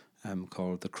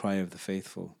called The Cry of the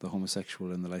Faithful, The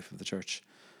Homosexual in the Life of the Church.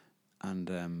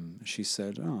 And she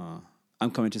said, "Oh,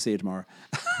 I'm coming to see you tomorrow."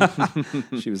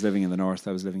 She was living in the north.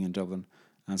 I was living in Dublin.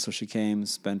 And so she came,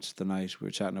 spent the night, we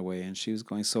were chatting away, and she was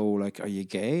going, "So, like, are you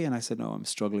gay?" And I said, "No, I'm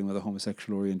struggling with a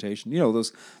homosexual orientation." You know,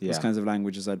 those kinds of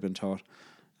languages I'd been taught.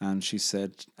 And she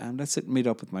said, "Let's meet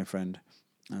up with my friend."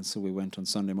 And so we went on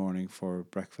Sunday morning for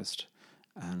breakfast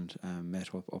and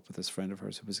met up with this friend of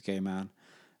hers who was a gay man.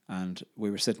 And we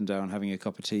were sitting down having a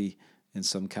cup of tea in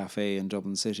some cafe in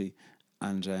Dublin City.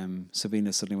 And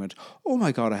Sabina suddenly went, "Oh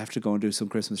my God, I have to go and do some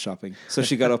Christmas shopping." So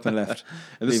she got up and left.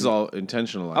 And this is all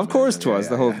intentional. Of course it was.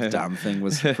 The whole damn thing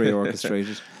was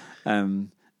pre-orchestrated.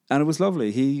 And it was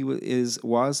lovely. He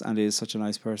was and is such a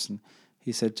nice person.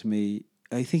 He said to me,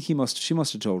 I think she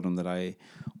must have told him that I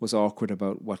was awkward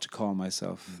about what to call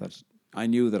myself, that I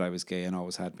knew that I was gay and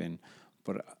always had been,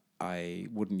 but I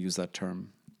wouldn't use that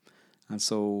term. And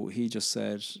so he just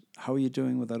said, "How are you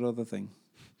doing with that other thing?"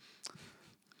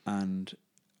 And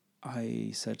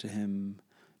I said to him,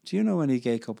 "Do you know any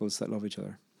gay couples that love each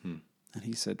other?" And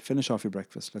he said, "Finish off your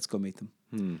breakfast. Let's go meet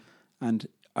them." And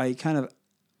I kind of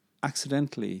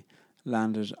accidentally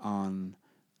landed on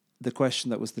the question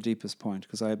that was the deepest point,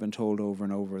 because I had been told over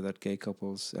and over that gay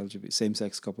couples,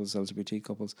 same-sex couples, LGBT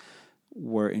couples,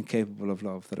 were incapable of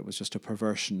love, that it was just a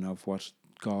perversion of what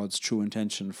God's true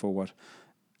intention for what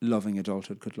loving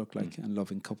adulthood could look like and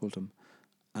loving coupledom.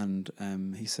 And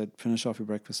he said, "Finish off your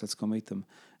breakfast, let's go meet them."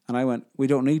 And I went, "We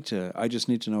don't need to. I just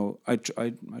need to know. I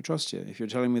trust you. If you're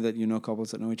telling me that you know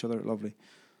couples that know each other, lovely."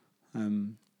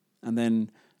 And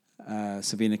then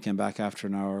Sabina came back after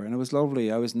an hour, and it was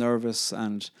lovely. I was nervous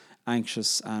and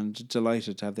anxious and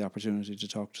delighted to have the opportunity to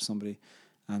talk to somebody.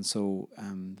 And so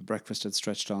the breakfast had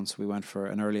stretched on, so we went for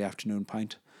an early afternoon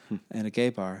pint in a gay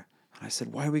bar. And I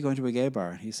said, "Why are we going to a gay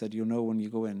bar?" And he said, "You'll know when you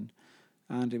go in."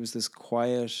 And it was this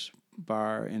quiet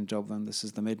bar in Dublin. This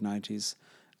is the mid-90s.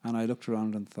 And I looked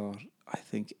around and thought, I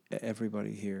think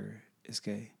everybody here is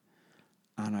gay.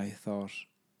 And I thought,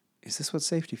 is this what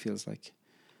safety feels like?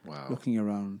 Wow. Looking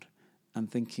around and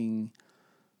thinking,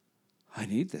 I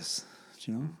need this,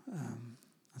 you know? And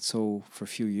so for a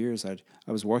few years, I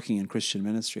was working in Christian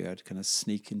ministry. I'd kind of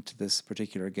sneak into this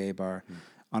particular gay bar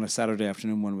on a Saturday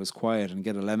afternoon when it was quiet and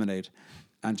get a lemonade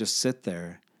and just sit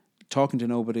there talking to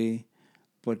nobody,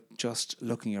 but just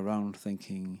looking around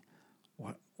thinking,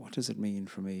 what does it mean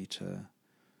for me to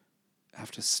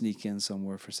have to sneak in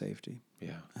somewhere for safety?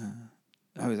 Yeah.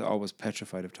 I was always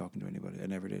petrified of talking to anybody. I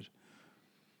never did.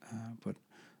 But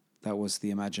that was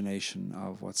the imagination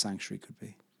of what sanctuary could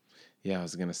be. Yeah, I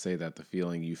was going to say that the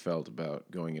feeling you felt about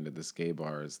going into this gay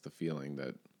bar is the feeling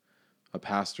that a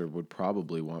pastor would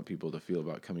probably want people to feel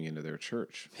about coming into their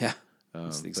church. Yeah.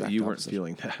 But you weren't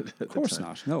feeling that at the time. Of course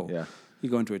not, no. Yeah. You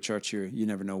go into a church, you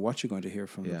never know what you're going to hear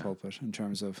from the pulpit in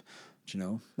terms of,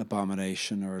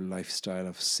 abomination or lifestyle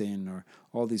of sin or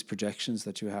all these projections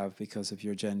that you have because of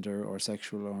your gender or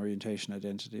sexual orientation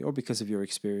identity or because of your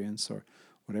experience or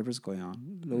whatever's going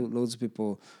on. Loads of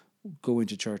people go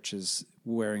into churches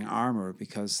wearing armor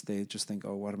because they just think,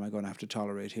 oh, what am I going to have to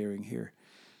tolerate hearing here?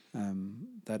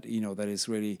 That is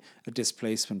really a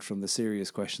displacement from the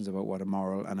serious questions about what a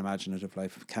moral and imaginative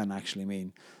life can actually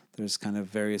mean. There's kind of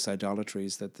various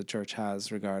idolatries that the church has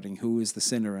regarding who is the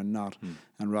sinner and not,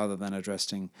 and rather than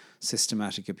addressing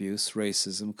systematic abuse,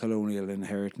 racism, colonial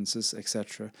inheritances,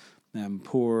 etc.,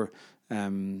 poor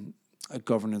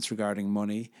governance regarding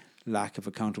money, lack of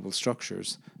accountable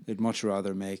structures, they'd much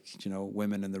rather make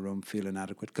women in the room feel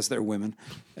inadequate because they're women,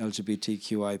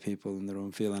 LGBTQI people in the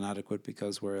room feel inadequate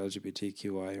because we're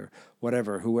LGBTQI or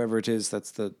whatever, whoever it is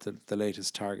that's the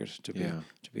latest target to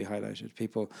be highlighted.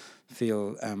 People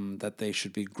feel that they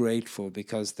should be grateful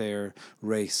because their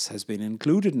race has been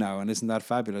included now, and isn't that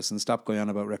fabulous? And stop going on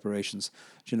about reparations.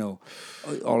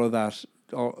 All of that.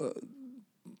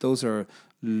 Those are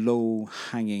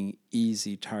low-hanging,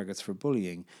 easy targets for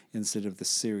bullying instead of the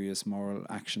serious moral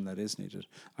action that is needed.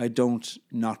 I don't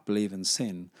not believe in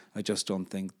sin. I just don't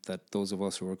think that those of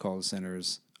us who are called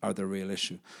sinners are the real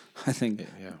issue. I think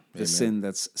the sin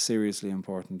that's seriously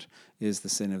important is the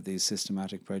sin of these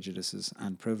systematic prejudices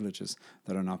and privileges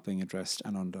that are not being addressed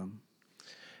and undone.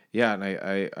 Yeah, and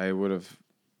I would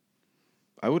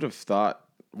have thought,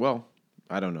 well,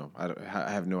 I don't know. I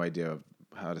have no idea of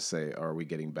how to say, are we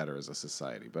getting better as a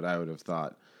society? But I would have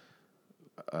thought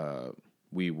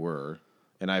we were,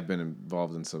 and I've been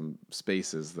involved in some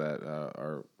spaces that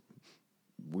are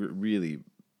really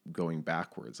going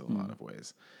backwards in a lot of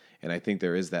ways. And I think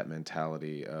there is that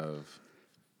mentality of,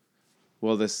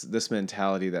 well, this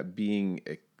mentality that being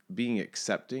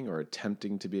accepting or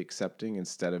attempting to be accepting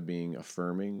instead of being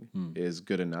affirming is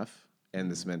good enough. And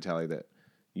this mentality that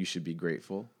you should be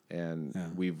grateful. And Yeah.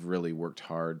 we've really worked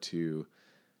hard to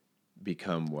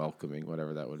become welcoming,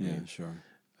 whatever that would Yeah, mean. sure.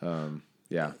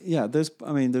 Yeah. Yeah,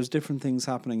 there's different things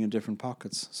happening in different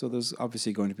pockets. So there's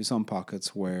obviously going to be some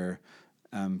pockets where,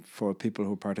 for people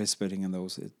who are participating in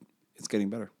those, it's getting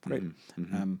better. Great.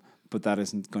 But that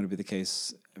isn't going to be the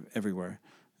case everywhere.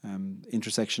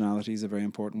 Intersectionality is a very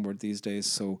important word these days.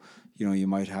 So, you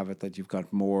might have it that you've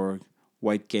got more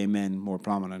white gay men more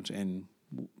prominent in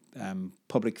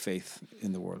public faith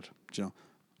in the world.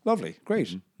 Lovely,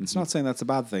 great. It's not saying that's a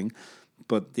bad thing,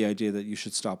 but the idea that you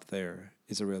should stop there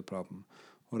is a real problem.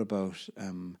 What about,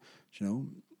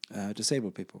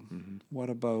 disabled people? What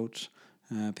about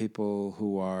people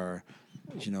who are,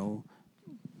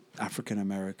 African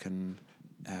American,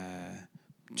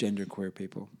 genderqueer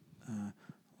people?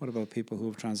 What about people who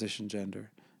have transitioned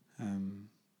gender?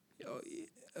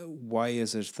 Why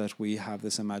is it that we have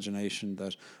this imagination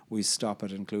that we stop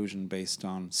at inclusion based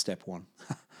on step one?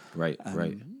 Right.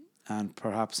 Right. And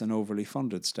perhaps an overly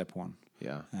funded step one.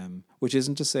 Yeah. Which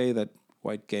isn't to say that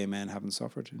white gay men haven't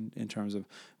suffered in terms of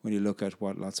when you look at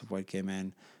what lots of white gay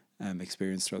men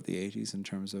experienced throughout the 80s in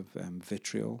terms of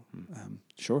vitriol.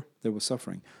 Sure, there was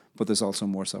suffering, but there's also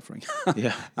more suffering.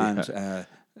 Yeah. And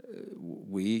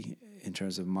we, in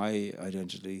terms of my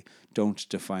identity, don't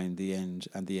define the end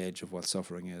and the edge of what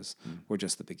suffering is. We're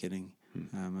just the beginning.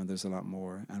 And there's a lot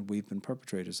more. And we've been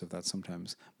perpetrators of that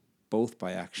sometimes, both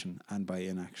by action and by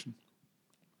inaction.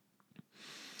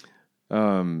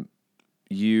 That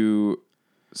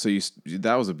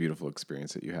was a beautiful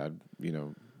experience that you had,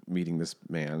 meeting this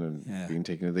man and being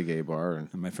taken to the gay bar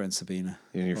and my friend Sabina.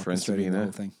 And your friend orchestrating Sabina. The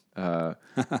whole thing.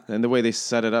 And the way they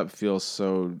set it up feels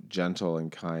so gentle and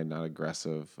kind, not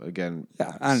aggressive. Again,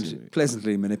 Yeah, and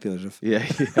pleasantly manipulative. Yeah,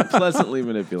 pleasantly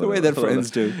manipulative. The way that friends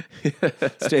do.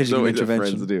 Staging the way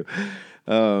intervention. that friends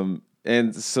do.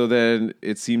 And so then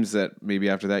it seems that maybe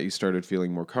after that you started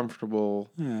feeling more comfortable.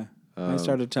 Yeah. I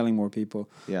started telling more people.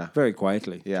 Yeah. Very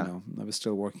quietly. Yeah. I was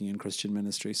still working in Christian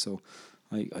ministry, so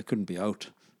I couldn't be out.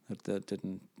 That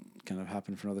didn't kind of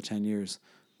happen for another 10 years.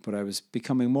 But I was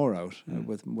becoming more out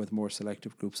with more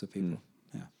selective groups of people.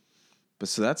 Yeah. But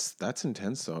so that's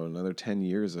intense though. Another 10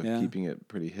 years of keeping it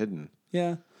pretty hidden.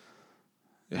 Yeah.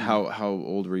 How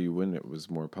old were you when it was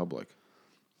more public?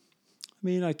 I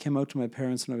mean, I came out to my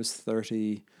parents when I was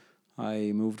 30.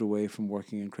 I moved away from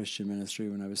working in Christian ministry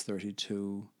when I was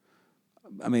 32.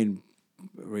 I mean,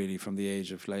 really from the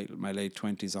age of my late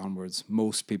 20s onwards,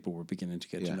 most people were beginning to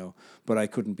get to know. But I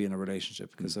couldn't be in a relationship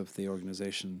because of the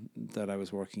organization that I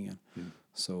was working in.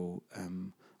 So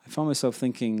I found myself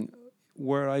thinking,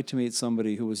 were I to meet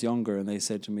somebody who was younger and they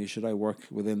said to me, should I work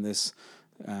within this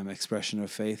expression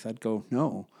of faith? I'd go,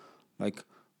 no.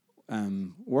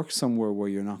 Work somewhere where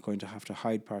you're not going to have to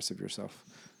hide parts of yourself.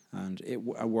 And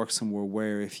work somewhere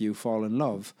where if you fall in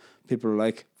love, people are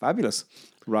like, fabulous,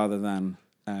 rather than,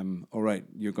 all right,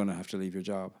 you're going to have to leave your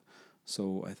job.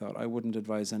 So I thought I wouldn't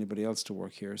advise anybody else to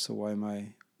work here. So why am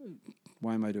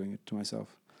I doing it to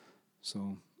myself?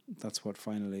 So that's what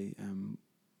finally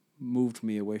moved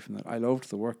me away from that. I loved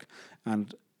the work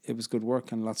and it was good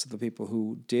work, and lots of the people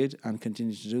who did and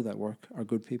continue to do that work are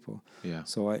good people. Yeah.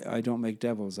 So I don't make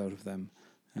devils out of them,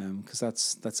 because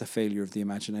that's a failure of the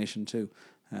imagination too.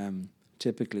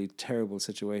 Typically, terrible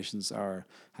situations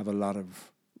have a lot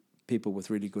of people with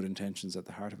really good intentions at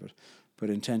the heart of it, but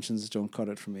intentions don't cut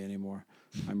it for me anymore.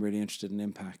 I'm really interested in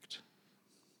impact.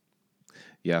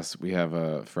 Yes, we have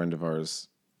a friend of ours,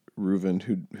 Reuven,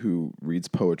 who reads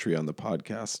poetry on the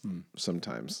podcast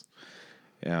sometimes,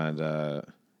 and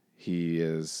he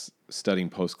is studying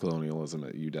post-colonialism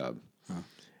at UW,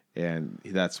 and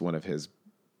that's one of his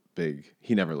big.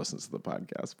 He never listens to the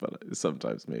podcast, but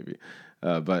sometimes maybe.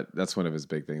 But that's one of his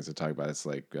big things to talk about. It's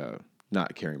like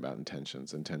not caring about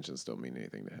intentions. Intentions don't mean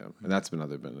anything to him, and that's been a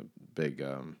big.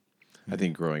 I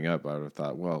think growing up, I would have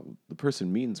thought, well, the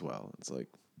person means well. It's like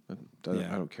I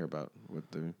don't care about what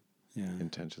the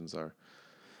intentions are.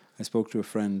 I spoke to a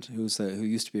friend who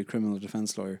used to be a criminal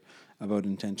defense lawyer about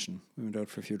intention. We went out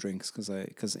for a few drinks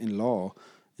because in law,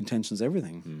 intention's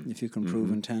everything. If you can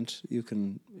prove intent, you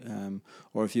can,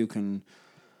 or if you can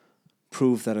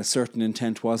prove that a certain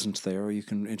intent wasn't there, or you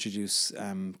can introduce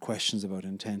questions about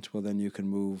intent, well, then you can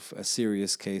move a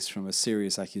serious case from a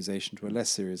serious accusation to a less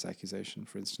serious accusation,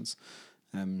 for instance.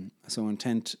 So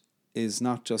intent is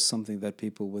not just something that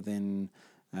people within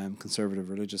conservative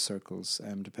religious circles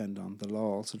depend on. The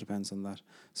law also depends on that.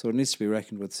 So it needs to be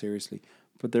reckoned with seriously.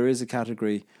 But there is a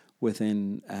category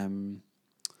within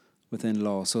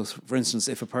law. So, for instance,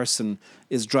 if a person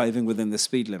is driving within the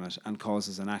speed limit and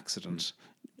causes an accident,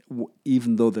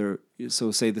 even though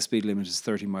so say the speed limit is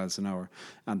 30 miles an hour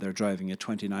and they're driving at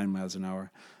 29 miles an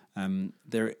hour,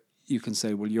 you can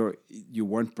say, well, you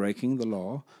weren't breaking the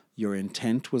law, your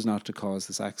intent was not to cause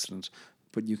this accident,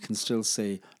 but you can still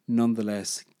say,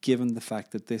 nonetheless, given the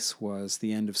fact that this was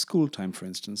the end of school time, for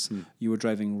instance, you were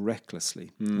driving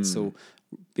recklessly. And so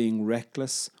being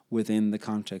reckless within the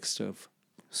context of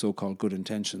so-called good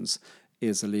intentions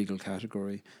is a legal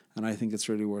category. And I think it's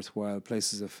really worthwhile,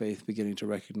 places of faith beginning to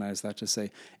recognize that, to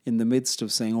say, in the midst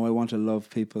of saying, oh, I want to love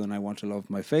people and I want to love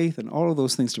my faith and all of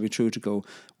those things to be true to go,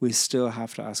 we still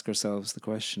have to ask ourselves the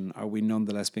question, are we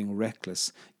nonetheless being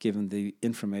reckless given the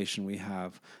information we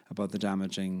have about the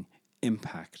damaging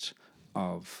impact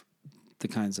of the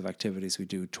kinds of activities we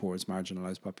do towards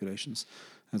marginalized populations?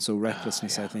 And so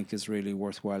recklessness, I think, is really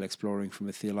worthwhile exploring from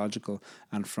a theological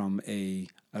and from a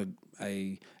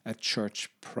church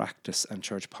practice and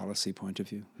church policy point of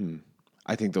view.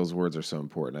 I think those words are so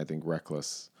important. I think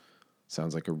reckless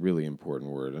sounds like a really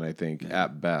important word. And I think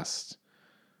at best,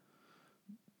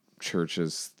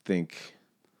 churches think,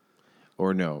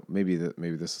 or no, maybe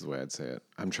this is the way I'd say it.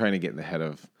 I'm trying to get in the head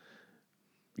of,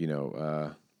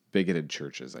 bigoted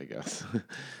churches, I guess.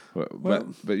 but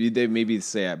they maybe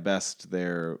say at best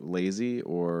they're lazy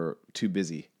or too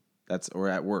busy. Or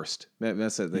at worst.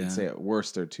 That's it. They'd say at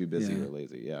worst they're too busy or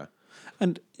lazy. Yeah.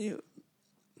 And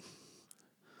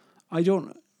I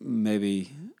don't, maybe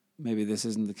this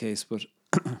isn't the case, but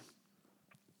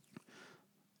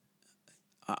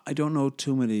I don't know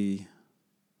too many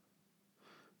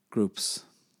groups.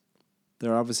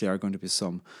 There obviously are going to be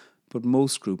some, but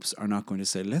most groups are not going to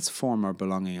say, let's form our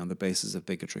belonging on the basis of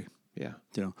bigotry. Yeah.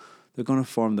 They're going to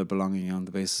form their belonging on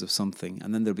the basis of something,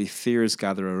 and then there'll be fears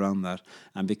gather around that.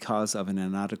 And because of an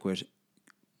inadequate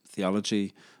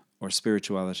theology or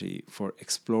spirituality for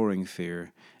exploring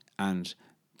fear and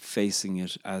facing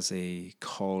it as a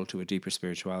call to a deeper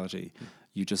spirituality,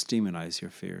 you just demonize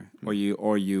your fear,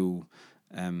 or you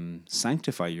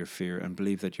sanctify your fear and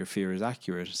believe that your fear is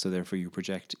accurate. So therefore, you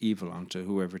project evil onto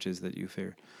whoever it is that you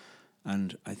fear.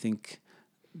 And I think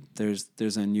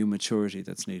there's a new maturity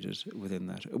that's needed within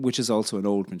that, which is also an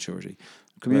old maturity.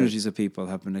 Communities of people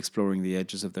have been exploring the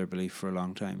edges of their belief for a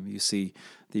long time. You see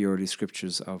the early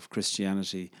scriptures of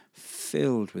Christianity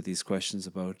filled with these questions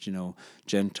about,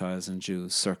 Gentiles and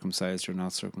Jews, circumcised or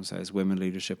not circumcised, women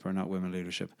leadership or not women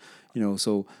leadership.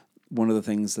 So one of the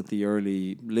things that the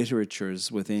early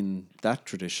literatures within that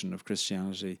tradition of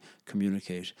Christianity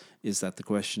communicate is that the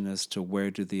question as to where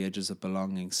do the edges of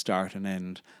belonging start and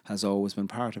end has always been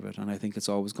part of it. And I think it's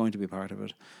always going to be part of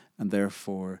it. And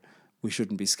therefore, we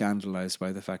shouldn't be scandalized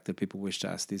by the fact that people wish to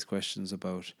ask these questions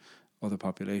about other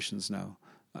populations now.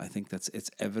 I think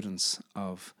it's evidence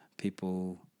of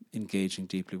people engaging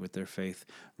deeply with their faith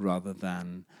rather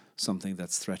than something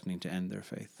that's threatening to end their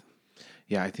faith.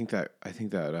 Yeah, I think that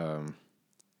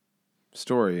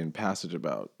story and passage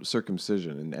about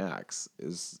circumcision in Acts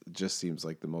just seems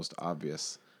like the most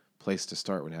obvious place to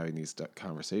start when having these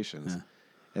conversations. Yeah.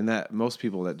 And that most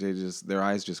people, that their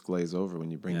eyes just glaze over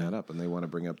when you bring that up, and they want to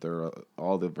bring up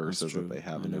all the verses that they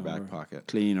have in their back pocket,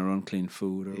 clean or unclean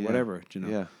food or whatever.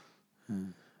 Yeah.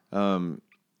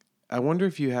 I wonder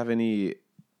if you have any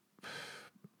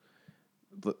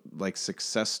like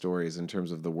success stories in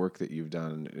terms of the work that you've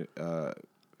done,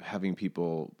 having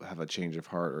people have a change of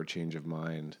heart or a change of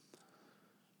mind.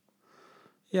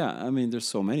 Yeah, I mean, there's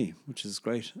so many, which is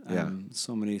great.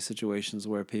 So many situations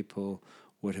where people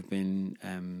would have been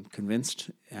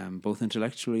convinced, both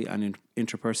intellectually and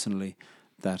interpersonally,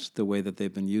 that the way that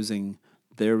they've been using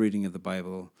their reading of the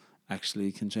Bible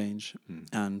actually can change.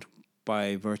 And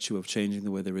by virtue of changing the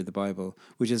way they read the Bible,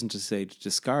 which isn't to say to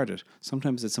discard it,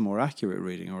 sometimes it's a more accurate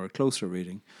reading or a closer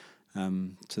reading,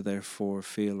 to therefore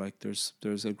feel like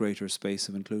there's a greater space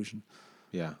of inclusion.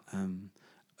 Yeah.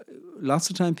 Lots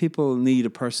of time people need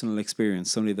a personal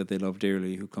experience, somebody that they love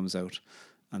dearly who comes out,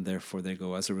 and therefore they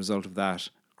go, as a result of that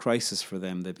crisis for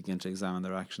them, they begin to examine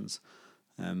their actions.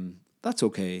 That's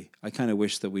okay. I kind of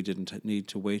wish that we didn't need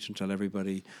to wait until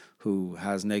everybody who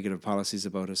has negative policies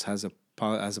about us has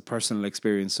a personal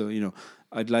experience. So,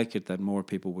 I'd like it that more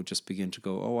people would just begin to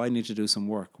go, I need to do some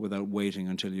work, without waiting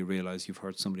until you realize you've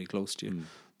hurt somebody close to you.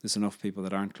 There's enough people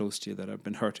that aren't close to you that have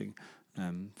been hurting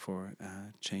for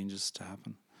changes to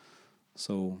happen.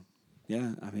 So,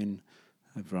 yeah, I mean,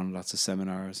 I've run lots of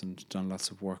seminars and done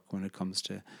lots of work when it comes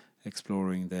to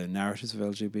exploring the narratives of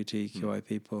LGBTQI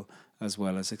people, as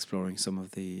well as exploring some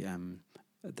of the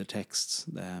texts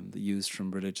used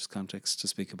from religious contexts to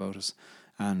speak about us.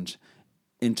 And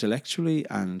intellectually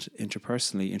and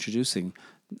interpersonally introducing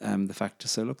the fact to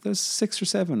say, look, there's 6 or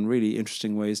 7 really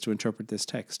interesting ways to interpret this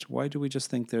text. Why do we just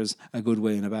think there's a good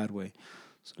way and a bad way?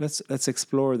 So let's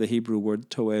explore the Hebrew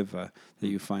word toeva that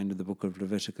you find in the book of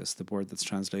Leviticus, the word that's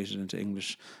translated into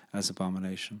English as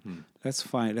abomination.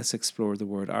 Let's explore the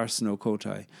word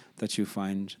arsenokotai that you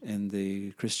find in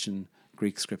the Christian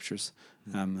Greek scriptures.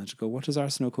 And to go, what does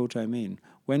arsenokotai mean?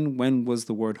 When was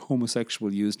the word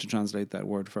homosexual used to translate that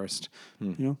word first?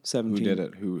 17. Who did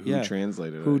it? Who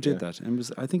translated it? Who did that? And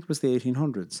I think it was the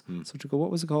 1800s. So to go, what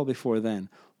was it called before then?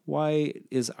 Why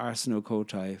is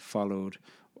arsenokotai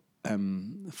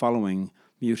following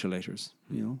mutilators?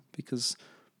 Because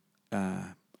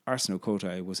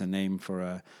arsenokotai was a name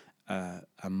for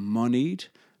a moneyed,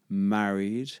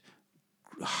 married,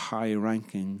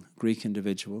 high-ranking Greek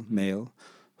individual, male,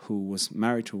 who was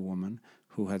married to a woman,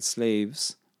 who had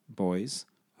slaves, boys,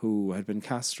 who had been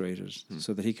castrated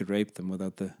so that he could rape them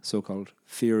without the so-called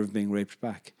fear of being raped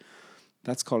back.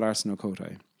 That's called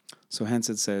arsenokotai. So hence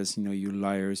it says, you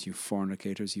liars, you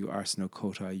fornicators, you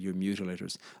arsenokotai, you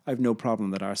mutilators. I have no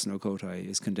problem that arsenokotai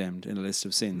is condemned in a list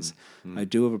of sins. I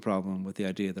do have a problem with the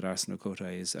idea that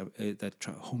arsenokotai is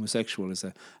homosexual is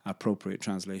a appropriate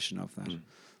translation of that.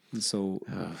 And so,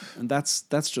 and that's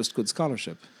just good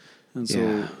scholarship. And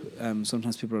so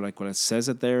sometimes people are like, well, it says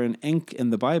it there in ink in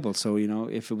the Bible. So,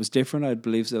 if it was different, I'd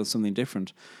believe there was something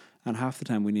different. And half the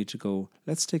time we need to go,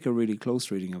 let's take a really close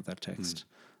reading of that text.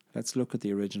 Let's look at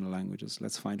the original languages.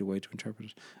 Let's find a way to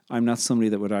interpret it. I'm not somebody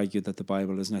that would argue that the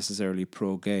Bible is necessarily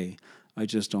pro-gay. I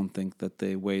just don't think that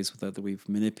the ways that we've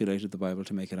manipulated the Bible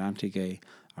to make it anti-gay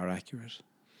are accurate.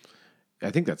 I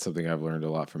think that's something I've learned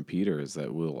a lot from Peter, is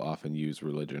that we'll often use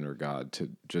religion or God to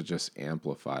just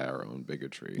amplify our own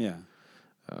bigotry. Yeah.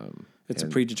 It's a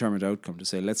predetermined outcome to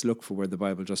say, let's look for where the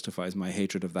Bible justifies my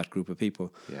hatred of that group of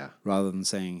people, rather than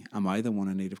saying, am I the one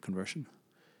in need of conversion?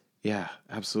 Yeah,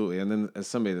 absolutely. And then as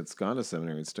somebody that's gone to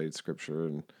seminary and studied Scripture,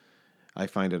 and I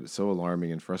find it so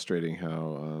alarming and frustrating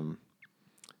how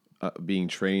being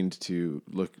trained to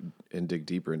look and dig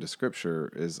deeper into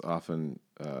Scripture is often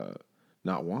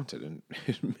not wanted in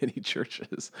many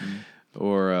churches.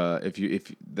 Or I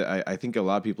think a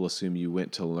lot of people assume you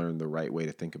went to learn the right way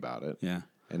to think about it. Yeah.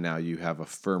 And now you have a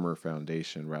firmer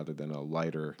foundation rather than a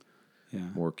lighter,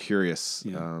 more curious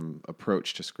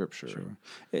approach to Scripture.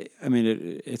 Sure. I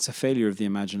mean, it's a failure of the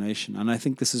imagination. And I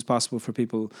think this is possible for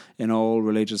people in all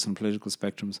religious and political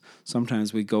spectrums.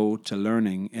 Sometimes we go to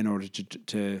learning in order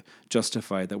to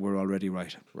justify that we're already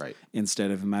right. Right.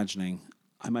 Instead of imagining,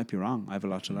 I might be wrong, I have a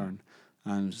lot to learn.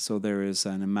 And so there is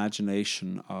an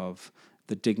imagination of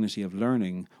the dignity of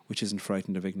learning, which isn't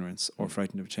frightened of ignorance or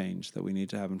frightened of change, that we need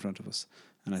to have in front of us.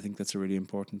 And I think that's a really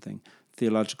important thing.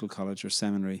 Theological college or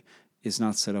seminary is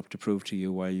not set up to prove to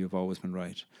you why you've always been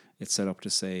right. It's set up to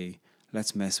say,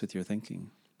 let's mess with your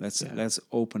thinking. Let's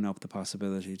open up the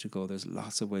possibility to go, there's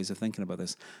lots of ways of thinking about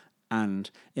this. And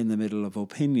in the middle of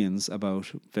opinions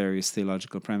about various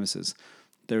theological premises,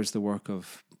 there's the work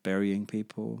of burying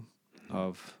people,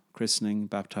 of christening,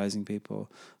 baptizing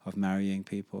people, of marrying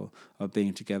people, of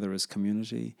being together as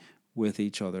community with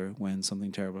each other when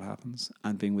something terrible happens,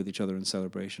 and being with each other in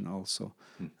celebration also,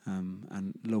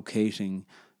 and locating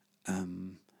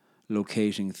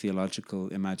theological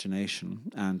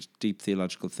imagination and deep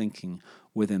theological thinking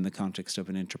within the context of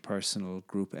an interpersonal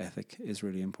group ethic is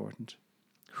really important.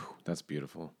 That's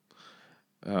beautiful.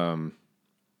 I'm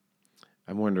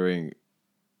wondering,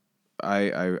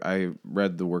 I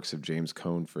read the works of James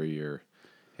Cone for a year,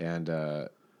 and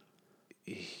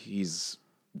he's,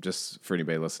 just for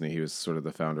anybody listening, he was sort of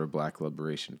the founder of Black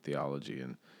Liberation Theology,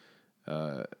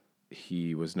 and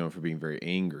he was known for being very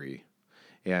angry.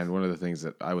 And one of the things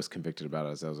that I was convicted about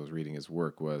as I was reading his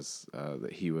work was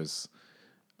that he was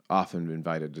often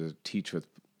invited to teach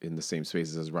in the same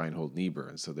spaces as Reinhold Niebuhr,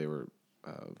 and so they were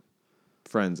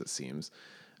friends, it seems.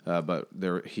 But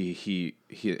he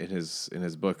in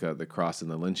his book, The Cross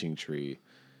and the Lynching Tree,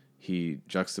 he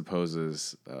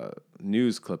juxtaposes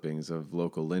news clippings of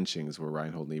local lynchings where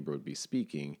Reinhold Niebuhr would be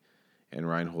speaking, and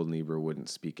Reinhold Niebuhr wouldn't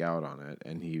speak out on it.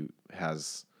 And he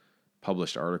has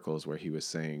published articles where he was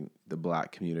saying the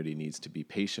black community needs to be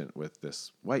patient with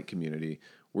this white community.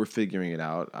 We're figuring it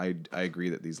out. I agree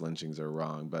that these lynchings are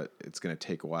wrong, but it's going to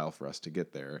take a while for us to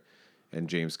get there. And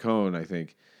James Cone, I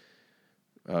think,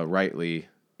 rightly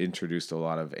introduced a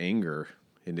lot of anger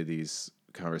into these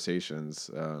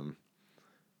conversations,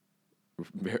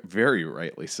 very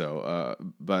rightly so.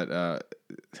 But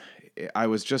I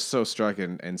was just so struck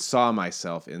and saw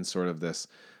myself in sort of this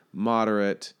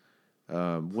moderate,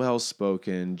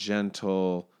 well-spoken,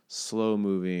 gentle,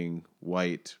 slow-moving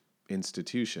white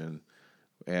institution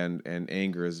and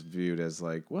anger is viewed as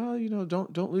like, well,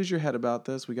 don't lose your head about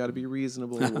this. We got to be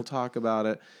reasonable. We'll talk about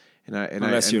it.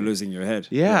 Unless you're losing your head.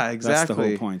 Yeah, exactly. That's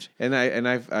the whole point. And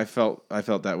I felt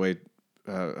that way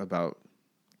about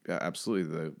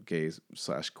absolutely the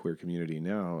gay/queer community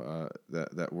now.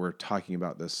 That we're talking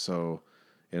about this so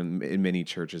in many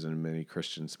churches and many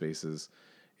Christian spaces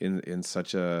in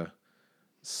such a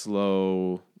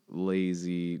slow,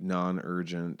 lazy,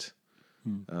 non-urgent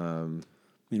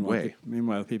way.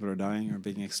 Meanwhile, people are dying or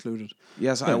being excluded.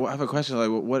 Yes, I have a question. Like,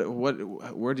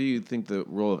 where do you think the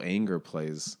role of anger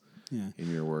plays in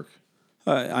your work?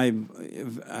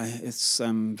 It's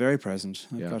very present.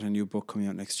 I've Yeah. got a new book coming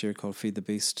out next year called Feed the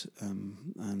Beast,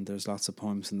 and there's lots of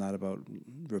poems in that about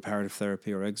reparative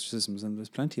therapy or exorcisms, and there's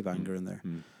plenty of anger in there.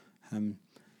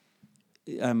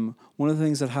 One of the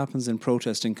things that happens in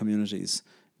protesting communities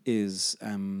is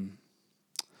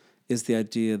the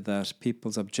idea that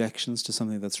people's objections to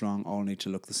something that's wrong all need to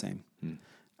look the same.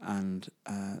 And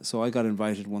so I got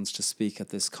invited once to speak at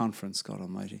this conference, God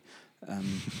almighty.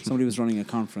 Somebody was running a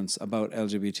conference about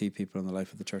LGBT people in the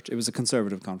life of the church. It was a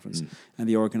conservative conference, and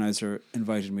the organizer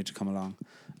invited me to come along.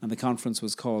 And the conference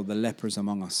was called The Lepers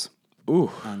Among Us.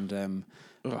 Ooh. And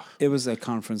it was a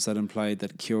conference that implied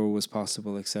that cure was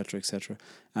possible, etc., etc.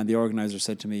 And the organizer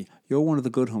said to me, "You're one of the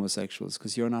good homosexuals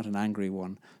because you're not an angry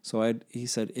one." So he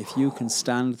said, "If you can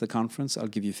stand the conference, I'll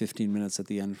give you 15 minutes at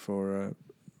the end for a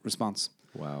response."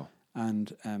 Wow.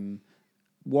 And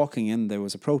walking in, there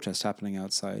was a protest happening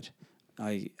outside.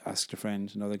 I asked a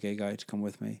friend, another gay guy, to come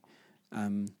with me.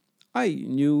 I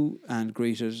knew and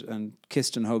greeted and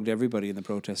kissed and hugged everybody in the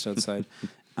protest outside.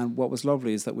 And what was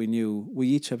lovely is that we knew we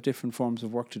each have different forms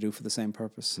of work to do for the same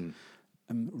purpose.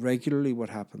 Regularly what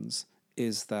happens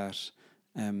is that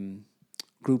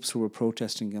groups who are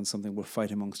protesting against something will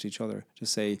fight amongst each other to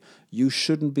say, you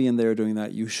shouldn't be in there doing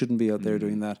that, you shouldn't be out there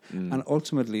doing that. And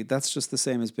ultimately, that's just the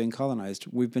same as being colonized.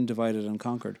 We've been divided and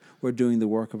conquered. We're doing the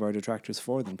work of our detractors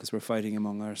for them because we're fighting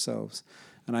among ourselves.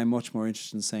 And I'm much more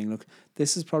interested in saying, look,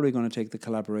 this is probably going to take the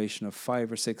collaboration of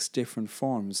 5 or 6 different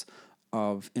forms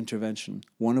of intervention,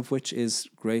 one of which is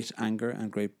great anger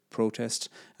and great protest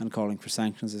and calling for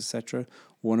sanctions, etc.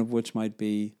 One of which might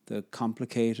be the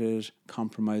complicated,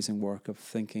 compromising work of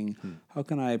thinking, how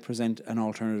can I present an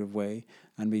alternative way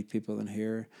and meet people in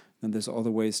here? And there's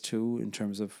other ways too, in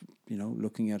terms of,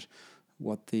 looking at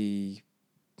what the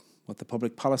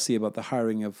public policy about the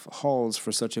hiring of halls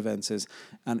for such events is.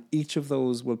 And each of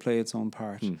those will play its own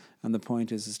part. And the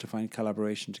point is to find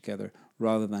collaboration together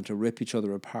rather than to rip each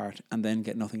other apart and then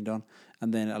get nothing done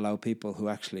and then allow people who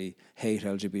actually hate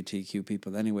LGBTQ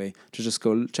people anyway to just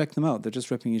go check them out. They're just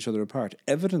ripping each other apart.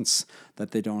 Evidence that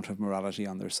they don't have morality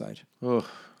on their side.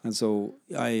 And so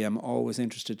I am always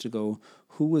interested to go,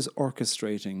 who is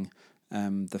orchestrating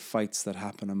the fights that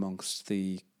happen amongst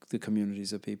the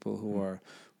communities of people who are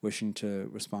wishing to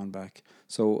respond back.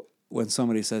 So when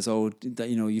somebody says,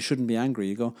 you shouldn't be angry,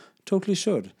 you go, totally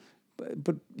should.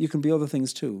 But you can be other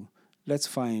things too. Let's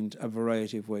find a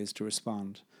variety of ways to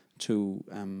respond to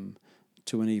an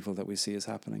evil that we see is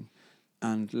happening.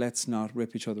 And let's not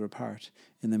rip each other apart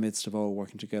in the midst of all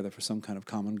working together for some kind of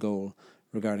common goal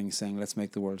regarding saying, let's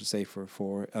make the world safer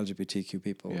for LGBTQ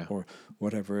people or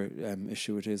whatever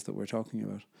issue it is that we're talking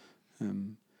about.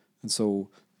 And so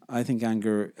I think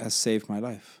anger has saved my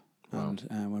life. Wow.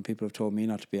 And when people have told me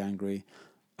not to be angry,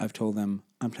 I've told them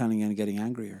I'm planning on getting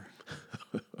angrier.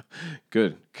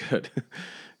 Good.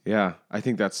 Yeah, I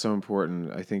think that's so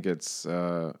important. I think it's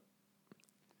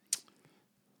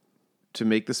to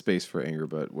make the space for anger,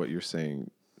 but what you're saying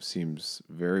seems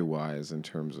very wise in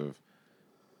terms of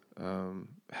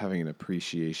having an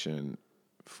appreciation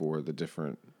for the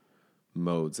different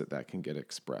modes that can get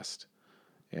expressed.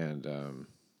 And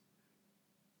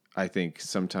I think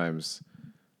sometimes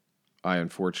I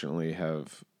unfortunately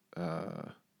have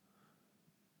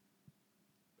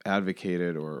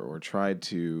advocated or tried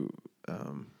to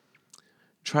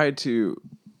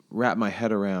wrap my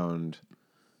head around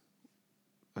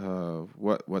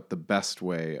what the best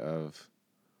way of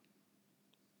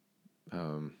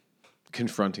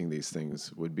confronting these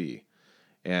things would be.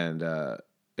 And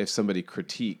if somebody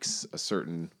critiques a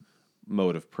certain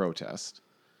mode of protest,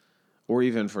 or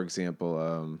even, for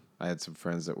example, I had some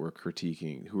friends that were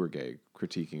who were gay,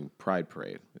 critiquing Pride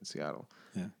Parade in Seattle.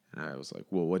 Yeah. And I was like,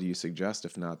 well, what do you suggest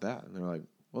if not that? And they're like,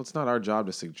 well, it's not our job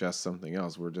to suggest something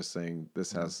else. We're just saying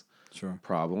this has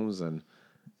problems, and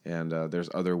there's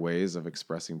other ways of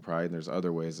expressing pride, and there's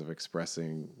other ways of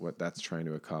expressing what that's trying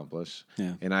to accomplish.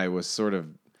 Yeah. And I was sort of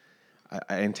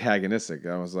antagonistic.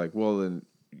 I was like, well, then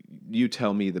you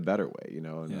tell me the better way,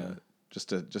 and just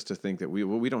to think that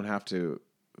we don't have to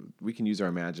we can use our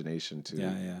imagination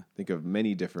to think of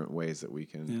many different ways that we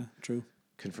can true.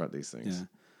 confront these things.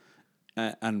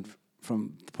 And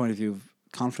from the point of view of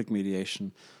conflict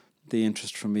mediation, the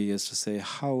interest for me is to say,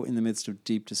 how in the midst of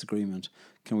deep disagreement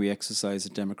can we exercise a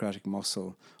democratic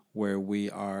muscle where we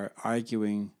are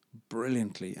arguing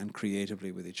brilliantly and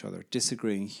creatively with each other,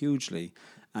 disagreeing hugely,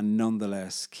 and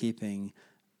nonetheless keeping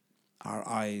our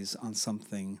eyes on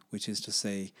something, which is to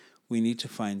say, we need to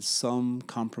find some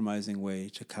compromising way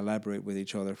to collaborate with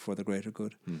each other for the greater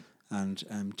good.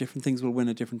 And different things will win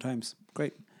at different times.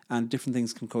 Great. And different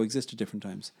things can coexist at different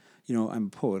times. You know, I'm a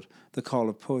poet. The call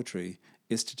of poetry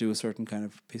is to do a certain kind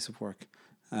of piece of work.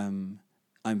 I'm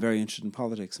very interested in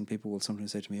politics, and people will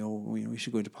sometimes say to me, "Oh, you know, we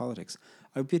should go into politics."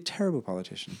 I would be a terrible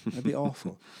politician. I'd be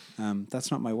awful. That's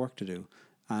not my work to do.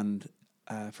 And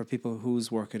for people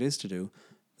whose work it is to do,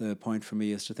 the point for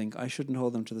me is to think I shouldn't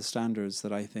hold them to the standards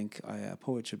that I think a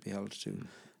poet should be held to.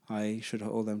 I should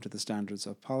hold them to the standards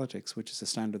of politics, which is a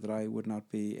standard that I would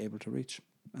not be able to reach,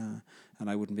 and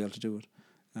I wouldn't be able to do it.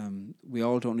 We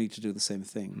all don't need to do the same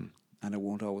thing, and it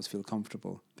won't always feel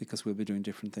comfortable because we'll be doing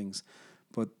different things.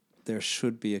 But there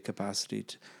should be a capacity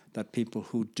that people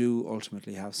who do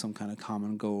ultimately have some kind of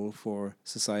common goal for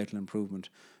societal improvement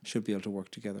should be able to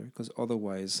work together, because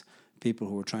otherwise people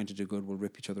who are trying to do good will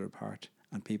rip each other apart,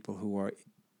 and people who are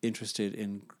interested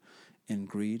in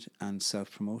greed and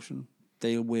self-promotion,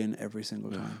 they'll win every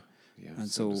single time. And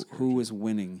so who is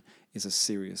winning is a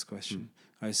serious question.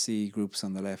 I see groups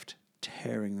on the left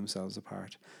tearing themselves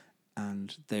apart,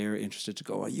 and they're interested to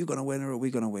go, are you going to win or are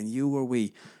we going to win, you or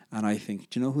we? And I think,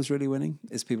 do you know who's really winning?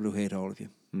 It's people who hate all of you.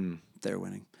 They're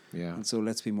winning. And so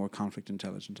let's be more conflict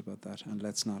intelligent about that, and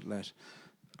let's not let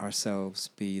ourselves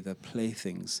be the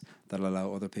playthings that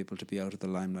allow other people to be out of the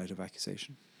limelight of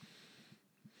accusation.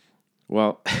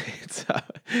 Well, it's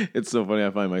so funny.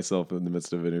 I find myself in the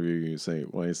midst of interviewing you saying,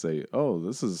 when I say, "Oh,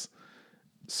 this is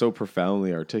so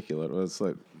profoundly articulate," well, it's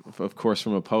like, of course,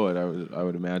 from a poet, I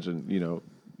would imagine, you know,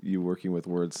 you working with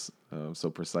words so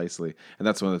precisely, and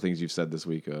that's one of the things you've said this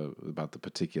week about the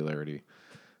particularity.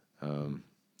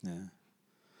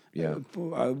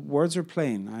 Words are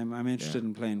plain. I'm interested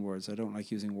in plain words. I don't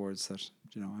like using words that,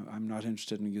 you know, I'm not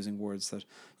interested in using words that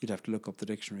you'd have to look up the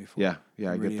dictionary for. I'm I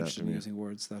get really that interested in using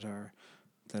words that are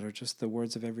just the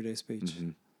words of everyday speech.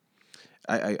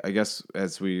 I guess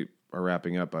as we are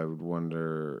wrapping up, I would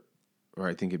wonder, or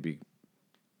I think it'd be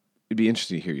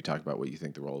interesting to hear you talk about what you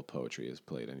think the role of poetry has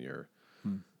played in your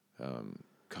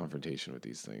confrontation with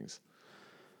these things,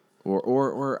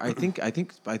 or I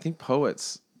think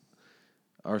poets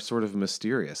are sort of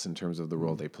mysterious in terms of the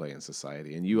role they play in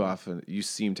society, and you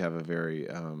seem to have a very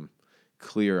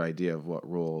clear idea of what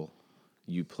role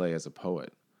you play as a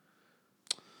poet.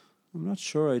 I'm not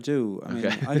sure I do. I mean,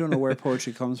 I don't know where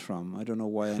poetry comes from. I don't know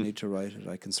why I need to write it.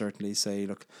 I can certainly say,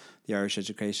 look, the Irish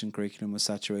education curriculum was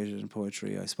saturated in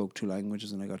poetry. I spoke 2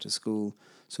 languages when I got to school.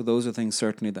 So those are things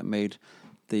certainly that made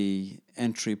the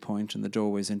entry point and the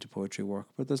doorways into poetry work.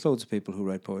 But there's loads of people who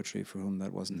write poetry for whom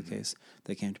that wasn't the case.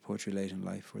 They came to poetry late in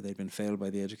life, or they'd been failed by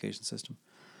the education system.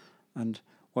 And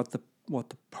what the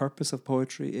purpose of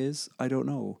poetry is, I don't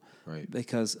know. Right.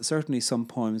 Because certainly some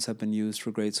poems have been used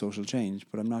for great social change,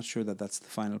 but I'm not sure that that's the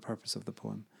final purpose of the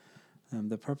poem.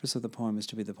 The purpose of the poem is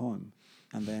to be the poem.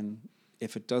 And then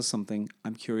if it does something,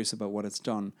 I'm curious about what it's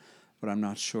done, but I'm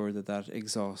not sure that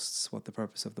exhausts what the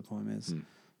purpose of the poem is.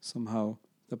 Somehow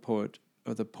the poet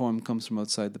or the poem comes from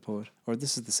outside the poet. Or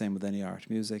this is the same with any art,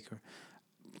 music or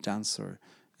dance or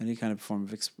any kind of form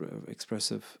of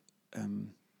expressive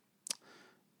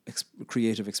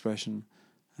creative expression.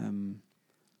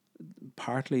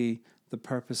 Partly the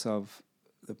purpose of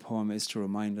the poem is to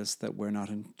remind us that we're not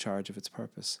in charge of its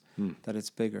purpose, that it's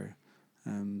bigger,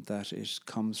 that it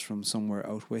comes from somewhere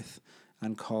out with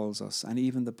and calls us. And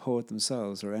even the poet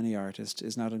themselves or any artist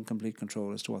is not in complete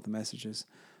control as to what the message is.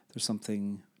 There's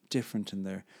something different in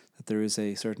there, that there is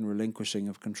a certain relinquishing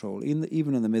of control,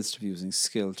 even in the midst of using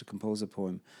skill to compose a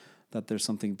poem, that there's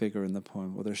something bigger in the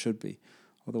poem, or there should be.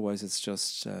 Otherwise, it's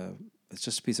just a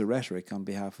piece of rhetoric on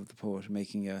behalf of the poet,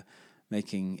 making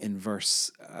in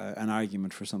verse an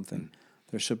argument for something.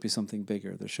 There should be something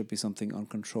bigger. There should be something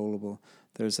uncontrollable.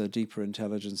 There's a deeper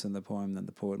intelligence in the poem than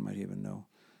the poet might even know.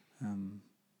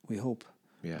 We hope.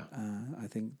 Yeah. I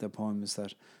think the poems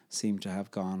that seem to have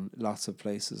gone lots of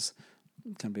places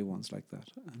can be ones like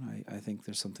that. And I think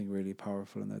there's something really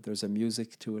powerful in that. There's a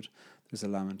music to it. There's a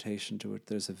lamentation to it.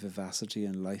 There's a vivacity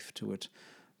and life to it.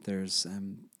 There's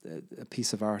a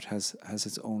piece of art has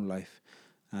its own life.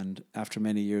 And after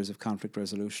many years of conflict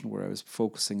resolution, where I was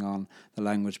focusing on the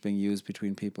language being used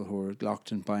between people who are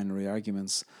locked in binary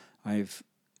arguments, I've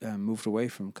moved away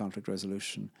from conflict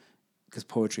resolution because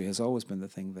poetry has always been the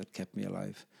thing that kept me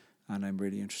alive, and I'm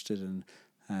really interested in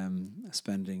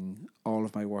spending all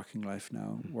of my working life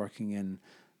now working in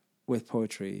with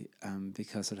poetry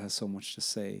because it has so much to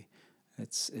say.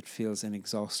 It feels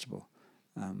inexhaustible.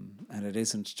 And it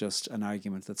isn't just an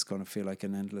argument that's going to feel like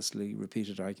an endlessly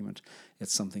repeated argument.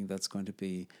 It's something that's going to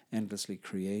be endlessly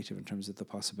creative in terms of the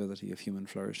possibility of human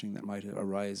flourishing that might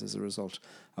arise as a result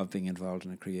of being involved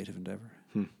in a creative endeavor.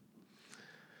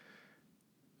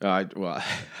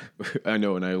 I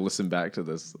know when I listen back to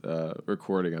this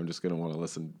recording, I'm just going to want to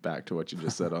listen back to what you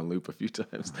just said on loop a few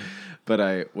times.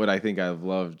 But what I think I've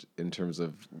loved in terms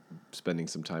of spending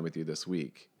some time with you this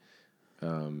week,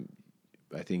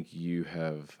 I think you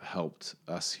have helped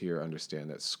us here understand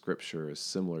that Scripture is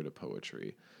similar to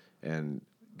poetry and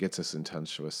gets us in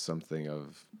touch with something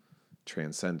of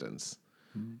transcendence.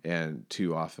 And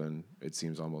too often, it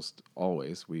seems almost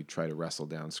always, we try to wrestle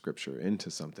down Scripture into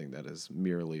something that is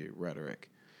merely rhetoric.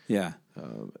 Yeah.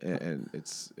 And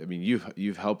it's, I mean,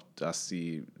 you've helped us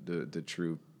see the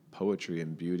true poetry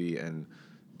and beauty and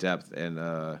depth. And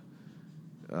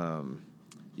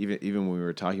even when we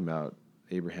were talking about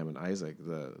Abraham and Isaac,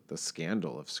 the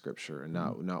scandal of Scripture, and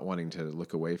not wanting to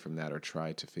look away from that or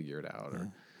try to figure it out,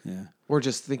 or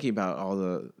just thinking about all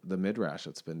the midrash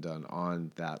that's been done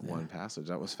on that one passage.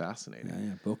 That was fascinating.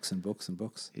 Yeah, books and books and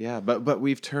books. Yeah, but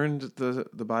we've turned the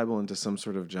Bible into some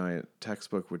sort of giant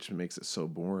textbook, which makes it so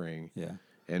boring. Yeah.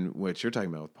 And what you're talking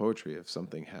about with poetry, if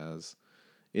something has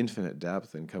infinite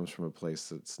depth and comes from a place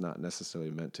that's not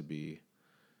necessarily meant to be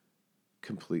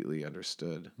completely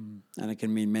understood. And it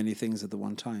can mean many things at the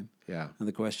one time. Yeah. And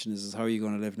the question is how are you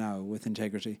going to live now with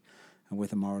integrity and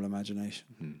with a moral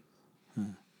imagination?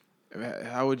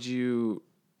 How would you,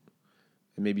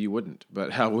 and maybe you wouldn't,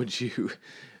 but how would you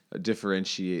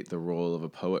differentiate the role of a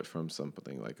poet from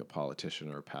something like a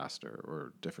politician or a pastor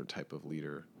or a different type of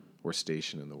leader or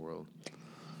station in the world?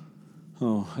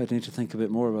 Oh, I'd need to think a bit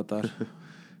more about that.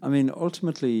 I mean,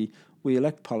 ultimately, we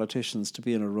elect politicians to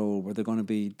be in a role where they're going to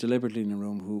be deliberately in a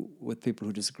room with people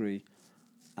who disagree,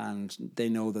 and they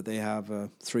know that they have a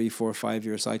 3, 4, 5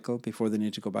 year cycle before they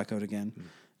need to go back out again.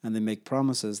 And they make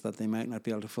promises that they might not be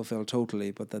able to fulfill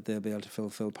totally, but that they'll be able to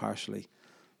fulfill partially.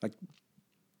 Like,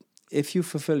 if you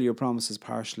fulfill your promises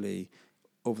partially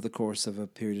over the course of a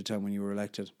period of time when you were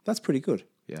elected, that's pretty good.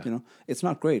 Yeah. You know, it's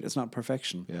not great, it's not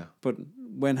perfection. Yeah. But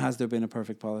when has there been a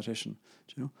perfect politician?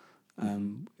 Do you know,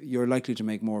 you're likely to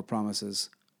make more promises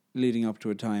leading up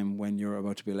to a time when you're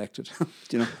about to be elected.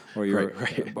 Do you know, or you're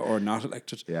or not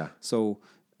elected. Yeah. So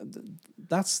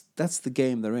that's the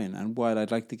game they're in. And while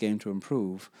I'd like the game to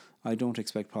improve, I don't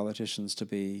expect politicians to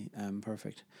be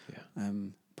perfect. Yeah.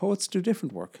 Poets do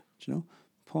different work. Do you know,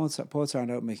 poets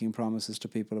aren't out making promises to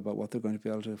people about what they're going to be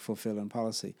able to fulfill in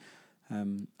policy.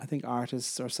 I think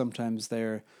artists are sometimes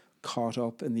they're caught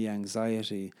up in the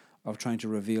anxiety of trying to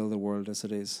reveal the world as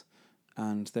it is,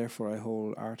 and therefore I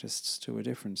hold artists to a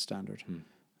different standard.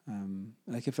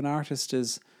 Like if an artist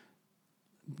is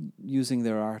using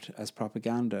their art as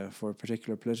propaganda for a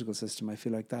particular political system, I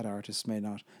feel like that artist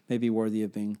may be worthy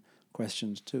of being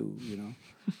questioned too, you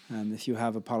know. If you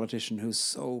have a politician who's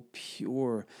so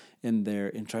pure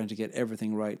in trying to get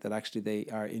everything right that actually they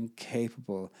are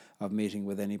incapable of meeting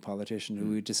with any politician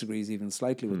who disagrees even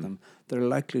slightly with them, they're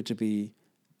likely to be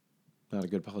not a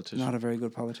good politician. Not a very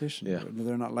good politician. Yeah.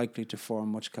 They're not likely to form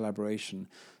much collaboration.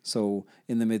 So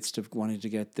in the midst of wanting to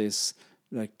get this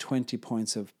like 20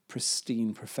 points of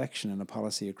pristine perfection in a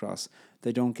policy across,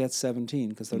 they don't get 17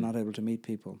 because they're not able to meet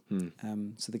people.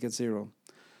 So they get 0.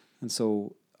 And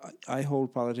so I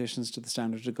hold politicians to the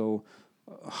standard to go,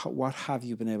 what have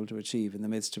you been able to achieve in the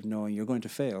midst of knowing you're going to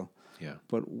fail,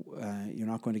 but you're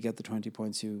not going to get the 20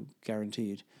 points you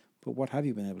guaranteed. But what have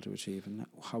you been able to achieve, and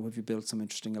how have you built some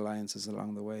interesting alliances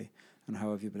along the way, and how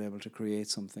have you been able to create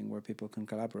something where people can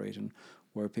collaborate and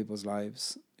where people's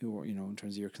lives, or, you know, in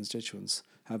terms of your constituents,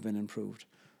 have been improved?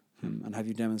 And have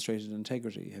you demonstrated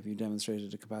integrity? Have you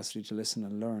demonstrated a capacity to listen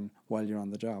and learn while you're on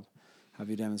the job?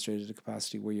 Have you demonstrated a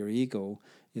capacity where your ego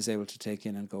is able to take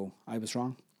in and go, I was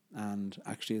wrong, and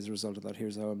actually as a result of that,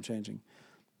 here's how I'm changing?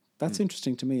 That's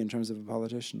interesting to me in terms of a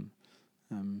politician.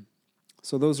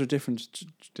 So those are different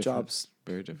jobs.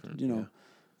 Very different. You know,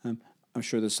 I'm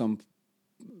sure there's some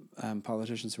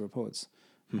politicians who are poets,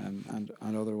 and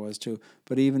otherwise too.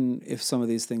 But even if some of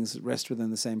these things rest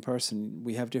within the same person,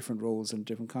 we have different roles in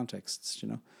different contexts. You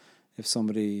know, if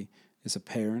somebody is a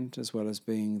parent as well as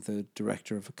being the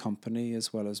director of a company,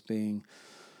 as well as being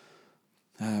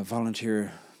a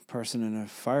volunteer person in a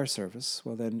fire service,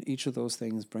 well then each of those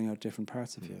things bring out different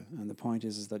parts of you. And the point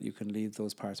is that you can leave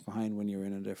those parts behind when you're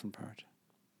in a different part.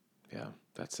 Yeah,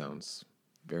 that sounds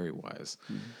very wise.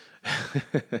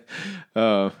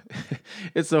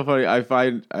 It's so funny. I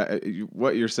find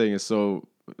what you're saying is so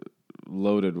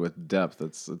loaded with depth.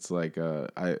 It's like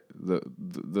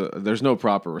there's no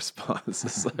proper response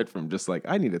aside from just like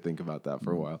I need to think about that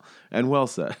for a while. And well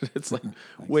said. It's like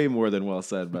way more than well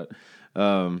said. But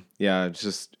yeah,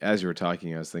 just as you were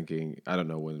talking, I was thinking I don't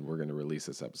know when we're going to release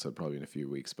this episode. Probably in a few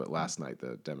weeks. But last night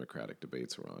the Democratic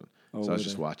debates were on, so I was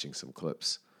just watching some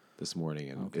clips this morning,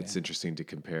 and it's interesting to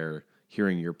compare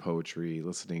hearing your poetry,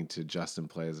 listening to Justin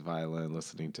play his violin,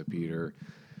 listening to Peter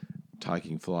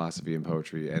talking philosophy and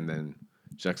poetry, and then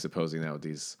juxtaposing that with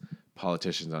these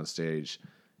politicians on stage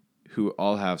who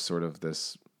all have sort of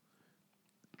this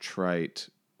trite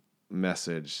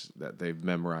message that they've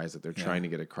memorized that they're trying to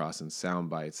get across in sound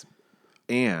bites,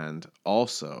 and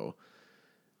also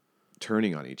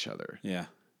turning on each other. Yeah.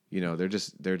 You know, they're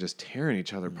just tearing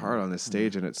each other apart on this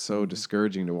stage, and it's so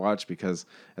discouraging to watch because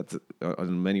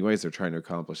in many ways they're trying to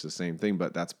accomplish the same thing,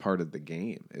 but that's part of the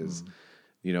game is,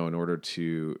 you know, in order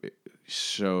to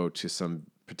show to some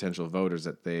potential voters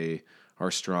that they are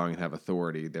strong and have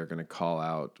authority, they're going to call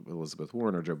out Elizabeth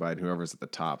Warren or Joe Biden, whoever's at the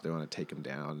top. They want to take them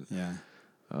down. Yeah.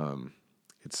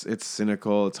 It's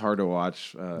cynical. It's hard to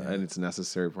watch, and it's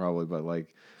necessary probably, but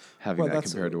like having that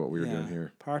compared to what we were doing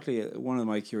here. Partly, one of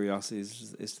my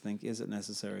curiosities is to think, is it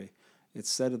necessary?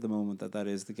 It's said at the moment that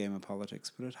is the game of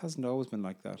politics, but it hasn't always been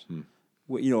like that. You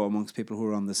know, amongst people who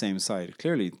are on the same side.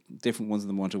 Clearly, different ones of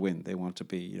them want to win. They want to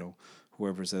be, you know,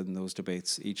 whoever's in those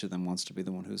debates, each of them wants to be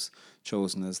the one who's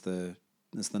chosen as the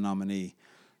nominee.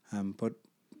 But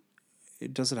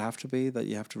does it have to be that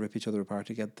you have to rip each other apart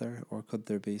to get there, or could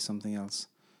there be something else?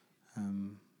 I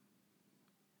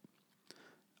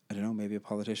don't know, maybe a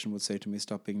politician would say to me,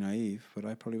 stop being naive, but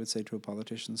I probably would say to a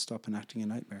politician, stop enacting a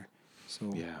nightmare.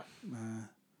 So,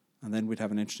 and then we'd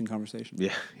have an interesting conversation.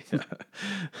 Yeah.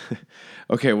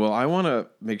 Okay, well, I want to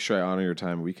make sure I honor your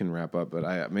time. We can wrap up, but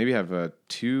I maybe have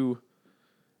two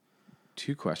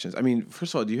questions. I mean,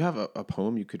 first of all, do you have a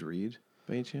poem you could read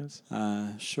by any chance?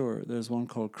 Sure. There's one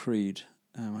called Creed.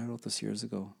 I wrote this years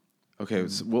ago. Okay,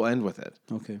 so we'll end with it.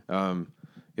 Okay.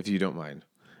 If you don't mind.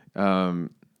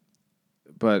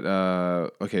 But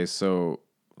okay, so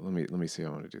let me see how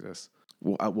I want to do this.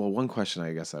 Well, one question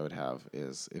I guess I would have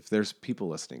is if there's people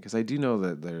listening, because I do know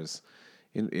that there's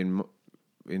in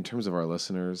terms of our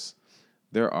listeners,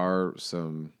 there are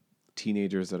some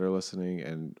teenagers that are listening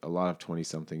and a lot of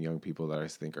 20-something young people that I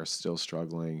think are still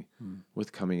struggling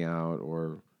with coming out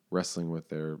or wrestling with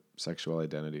their sexual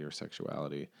identity or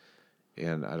sexuality.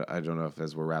 And I don't know if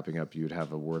as we're wrapping up, you'd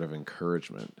have a word of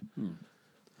encouragement.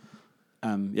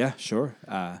 Yeah, sure.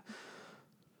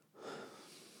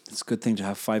 It's a good thing to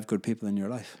have 5 good people in your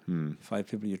life, 5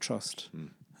 people you trust,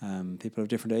 people of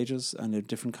different ages and in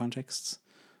different contexts.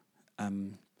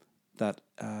 That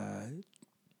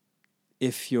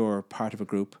if you're part of a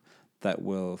group that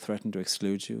will threaten to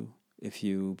exclude you, if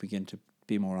you begin to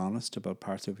be more honest about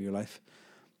parts of your life,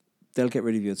 they'll get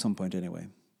rid of you at some point anyway.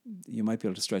 You might be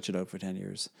able to stretch it out for 10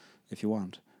 years if you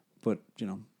want, but you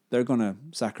know they're going to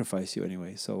sacrifice you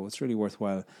anyway. So it's really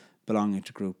worthwhile belonging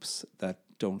to groups that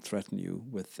don't threaten you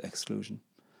with exclusion.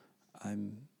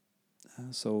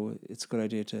 So it's a good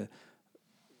idea to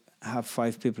have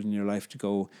 5 people in your life to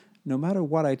go, no matter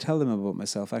what I tell them about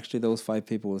myself, actually those 5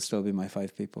 people will still be my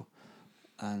 5 people.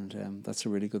 And that's a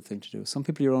really good thing to do. Some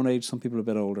people your own age, some people a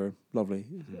bit older, lovely.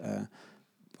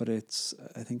 But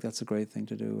I think that's a great thing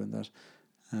to do, and that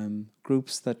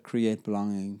groups that create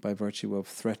belonging by virtue of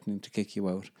threatening to kick you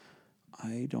out,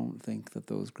 I don't think that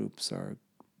those groups are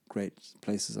great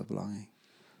places of belonging.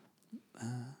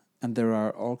 And there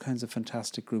are all kinds of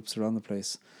fantastic groups around the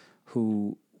place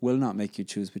who will not make you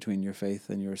choose between your faith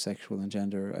and your sexual and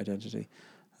gender identity.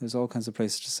 There's all kinds of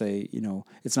places to say, you know,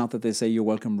 it's not that they say you're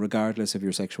welcome regardless of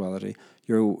your sexuality.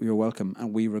 You're welcome,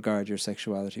 and we regard your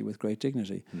sexuality with great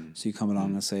dignity. So you come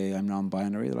along and say, I'm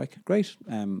non-binary. They're like, great.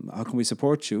 How can we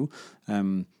support you?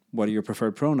 What are your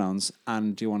preferred pronouns?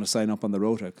 And do you want to sign up on the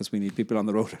rota? Because we need people on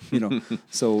the rota, you know.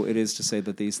 So it is to say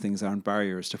that these things aren't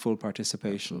barriers to full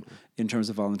participation in terms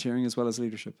of volunteering as well as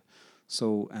leadership.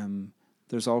 So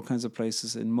there's all kinds of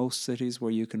places in most cities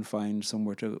where you can find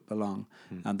somewhere to belong,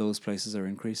 and those places are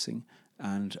increasing.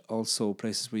 And also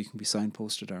places where you can be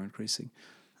signposted are increasing.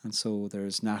 And so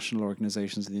there's national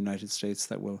organizations in the United States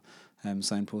that will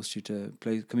signpost you to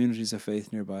communities of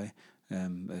faith nearby.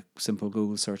 A simple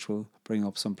Google search will bring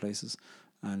up some places,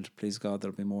 and please God,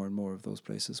 there'll be more and more of those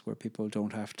places where people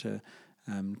don't have to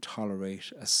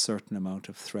tolerate a certain amount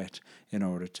of threat in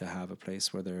order to have a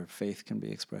place where their faith can be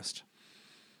expressed.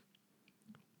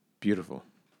 Beautiful.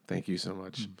 Thank you so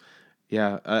much.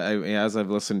 Yeah, I as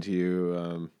I've listened to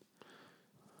you,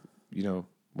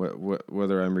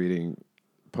 whether I'm reading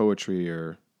poetry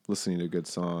or listening to a good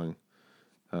song,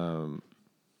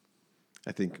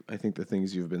 I think the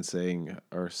things you've been saying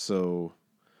are so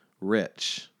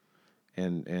rich,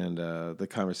 and the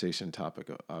conversation topic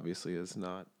obviously is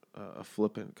not a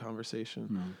flippant conversation.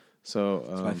 No. So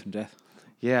It's life and death.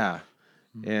 yeah,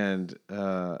 and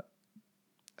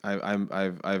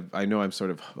I know I'm sort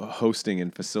of hosting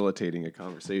and facilitating a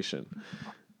conversation.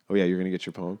 Oh yeah, you're gonna get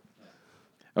your poem.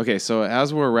 Okay, so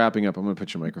as we're wrapping up, I'm gonna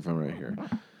put your microphone right here.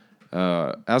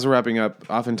 As we're wrapping up,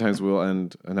 oftentimes we'll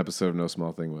end an episode of No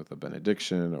Small Thing with a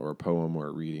benediction or a poem or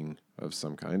a reading of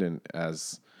some kind. And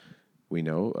as we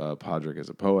know, Padraig is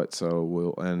a poet, so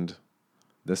we'll end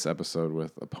this episode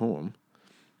with a poem.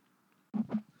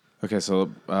 Okay,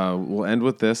 so we'll end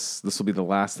with this. This will be the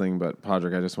last thing, but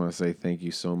Padraig, I just want to say thank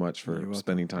you so much for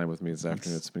spending time with me this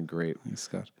afternoon. It's been great. Thanks,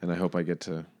 Scott. And I hope I get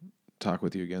to talk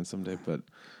with you again someday, but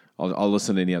I'll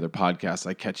listen to any other podcasts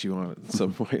I catch you on at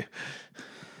some point.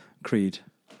 Creed.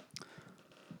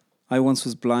 I once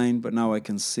was blind, but now I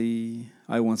can see.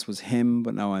 I once was him,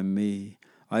 but now I'm me.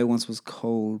 I once was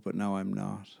cold, but now I'm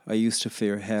not. I used to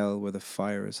fear hell where the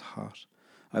fire is hot.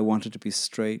 I wanted to be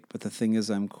straight, but the thing is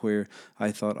I'm queer.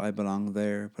 I thought I belonged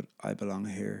there, but I belong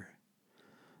here.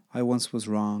 I once was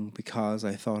wrong because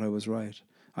I thought I was right.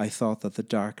 I thought that the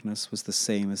darkness was the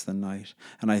same as the night,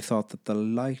 and I thought that the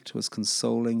light was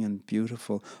consoling and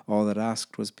beautiful. All it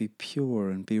asked was be pure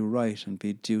and be right and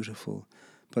be dutiful.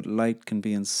 But light can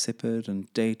be insipid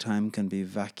and daytime can be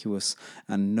vacuous,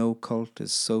 and no cult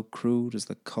is so crude as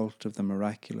the cult of the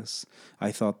miraculous.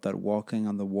 I thought that walking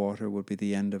on the water would be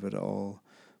the end of it all,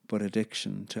 but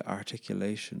addiction to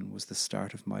articulation was the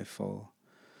start of my fall.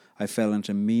 I fell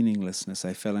into meaninglessness,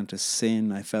 I fell into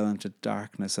sin, I fell into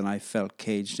darkness, and I felt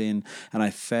caged in, and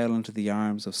I fell into the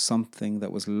arms of something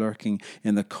that was lurking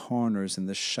in the corners, in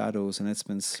the shadows, and it's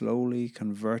been slowly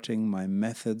converting my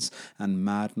methods and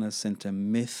madness into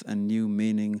myth and new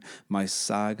meaning, my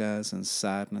sagas and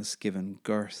sadness given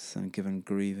girth and given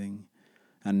grieving.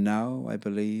 And now I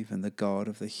believe in the God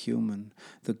of the human,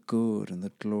 the good and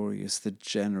the glorious, the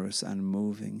generous and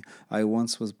moving. I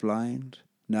once was blind,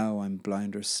 now I'm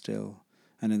blinder still,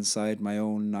 and inside my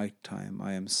own nighttime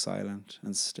I am silent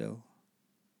and still.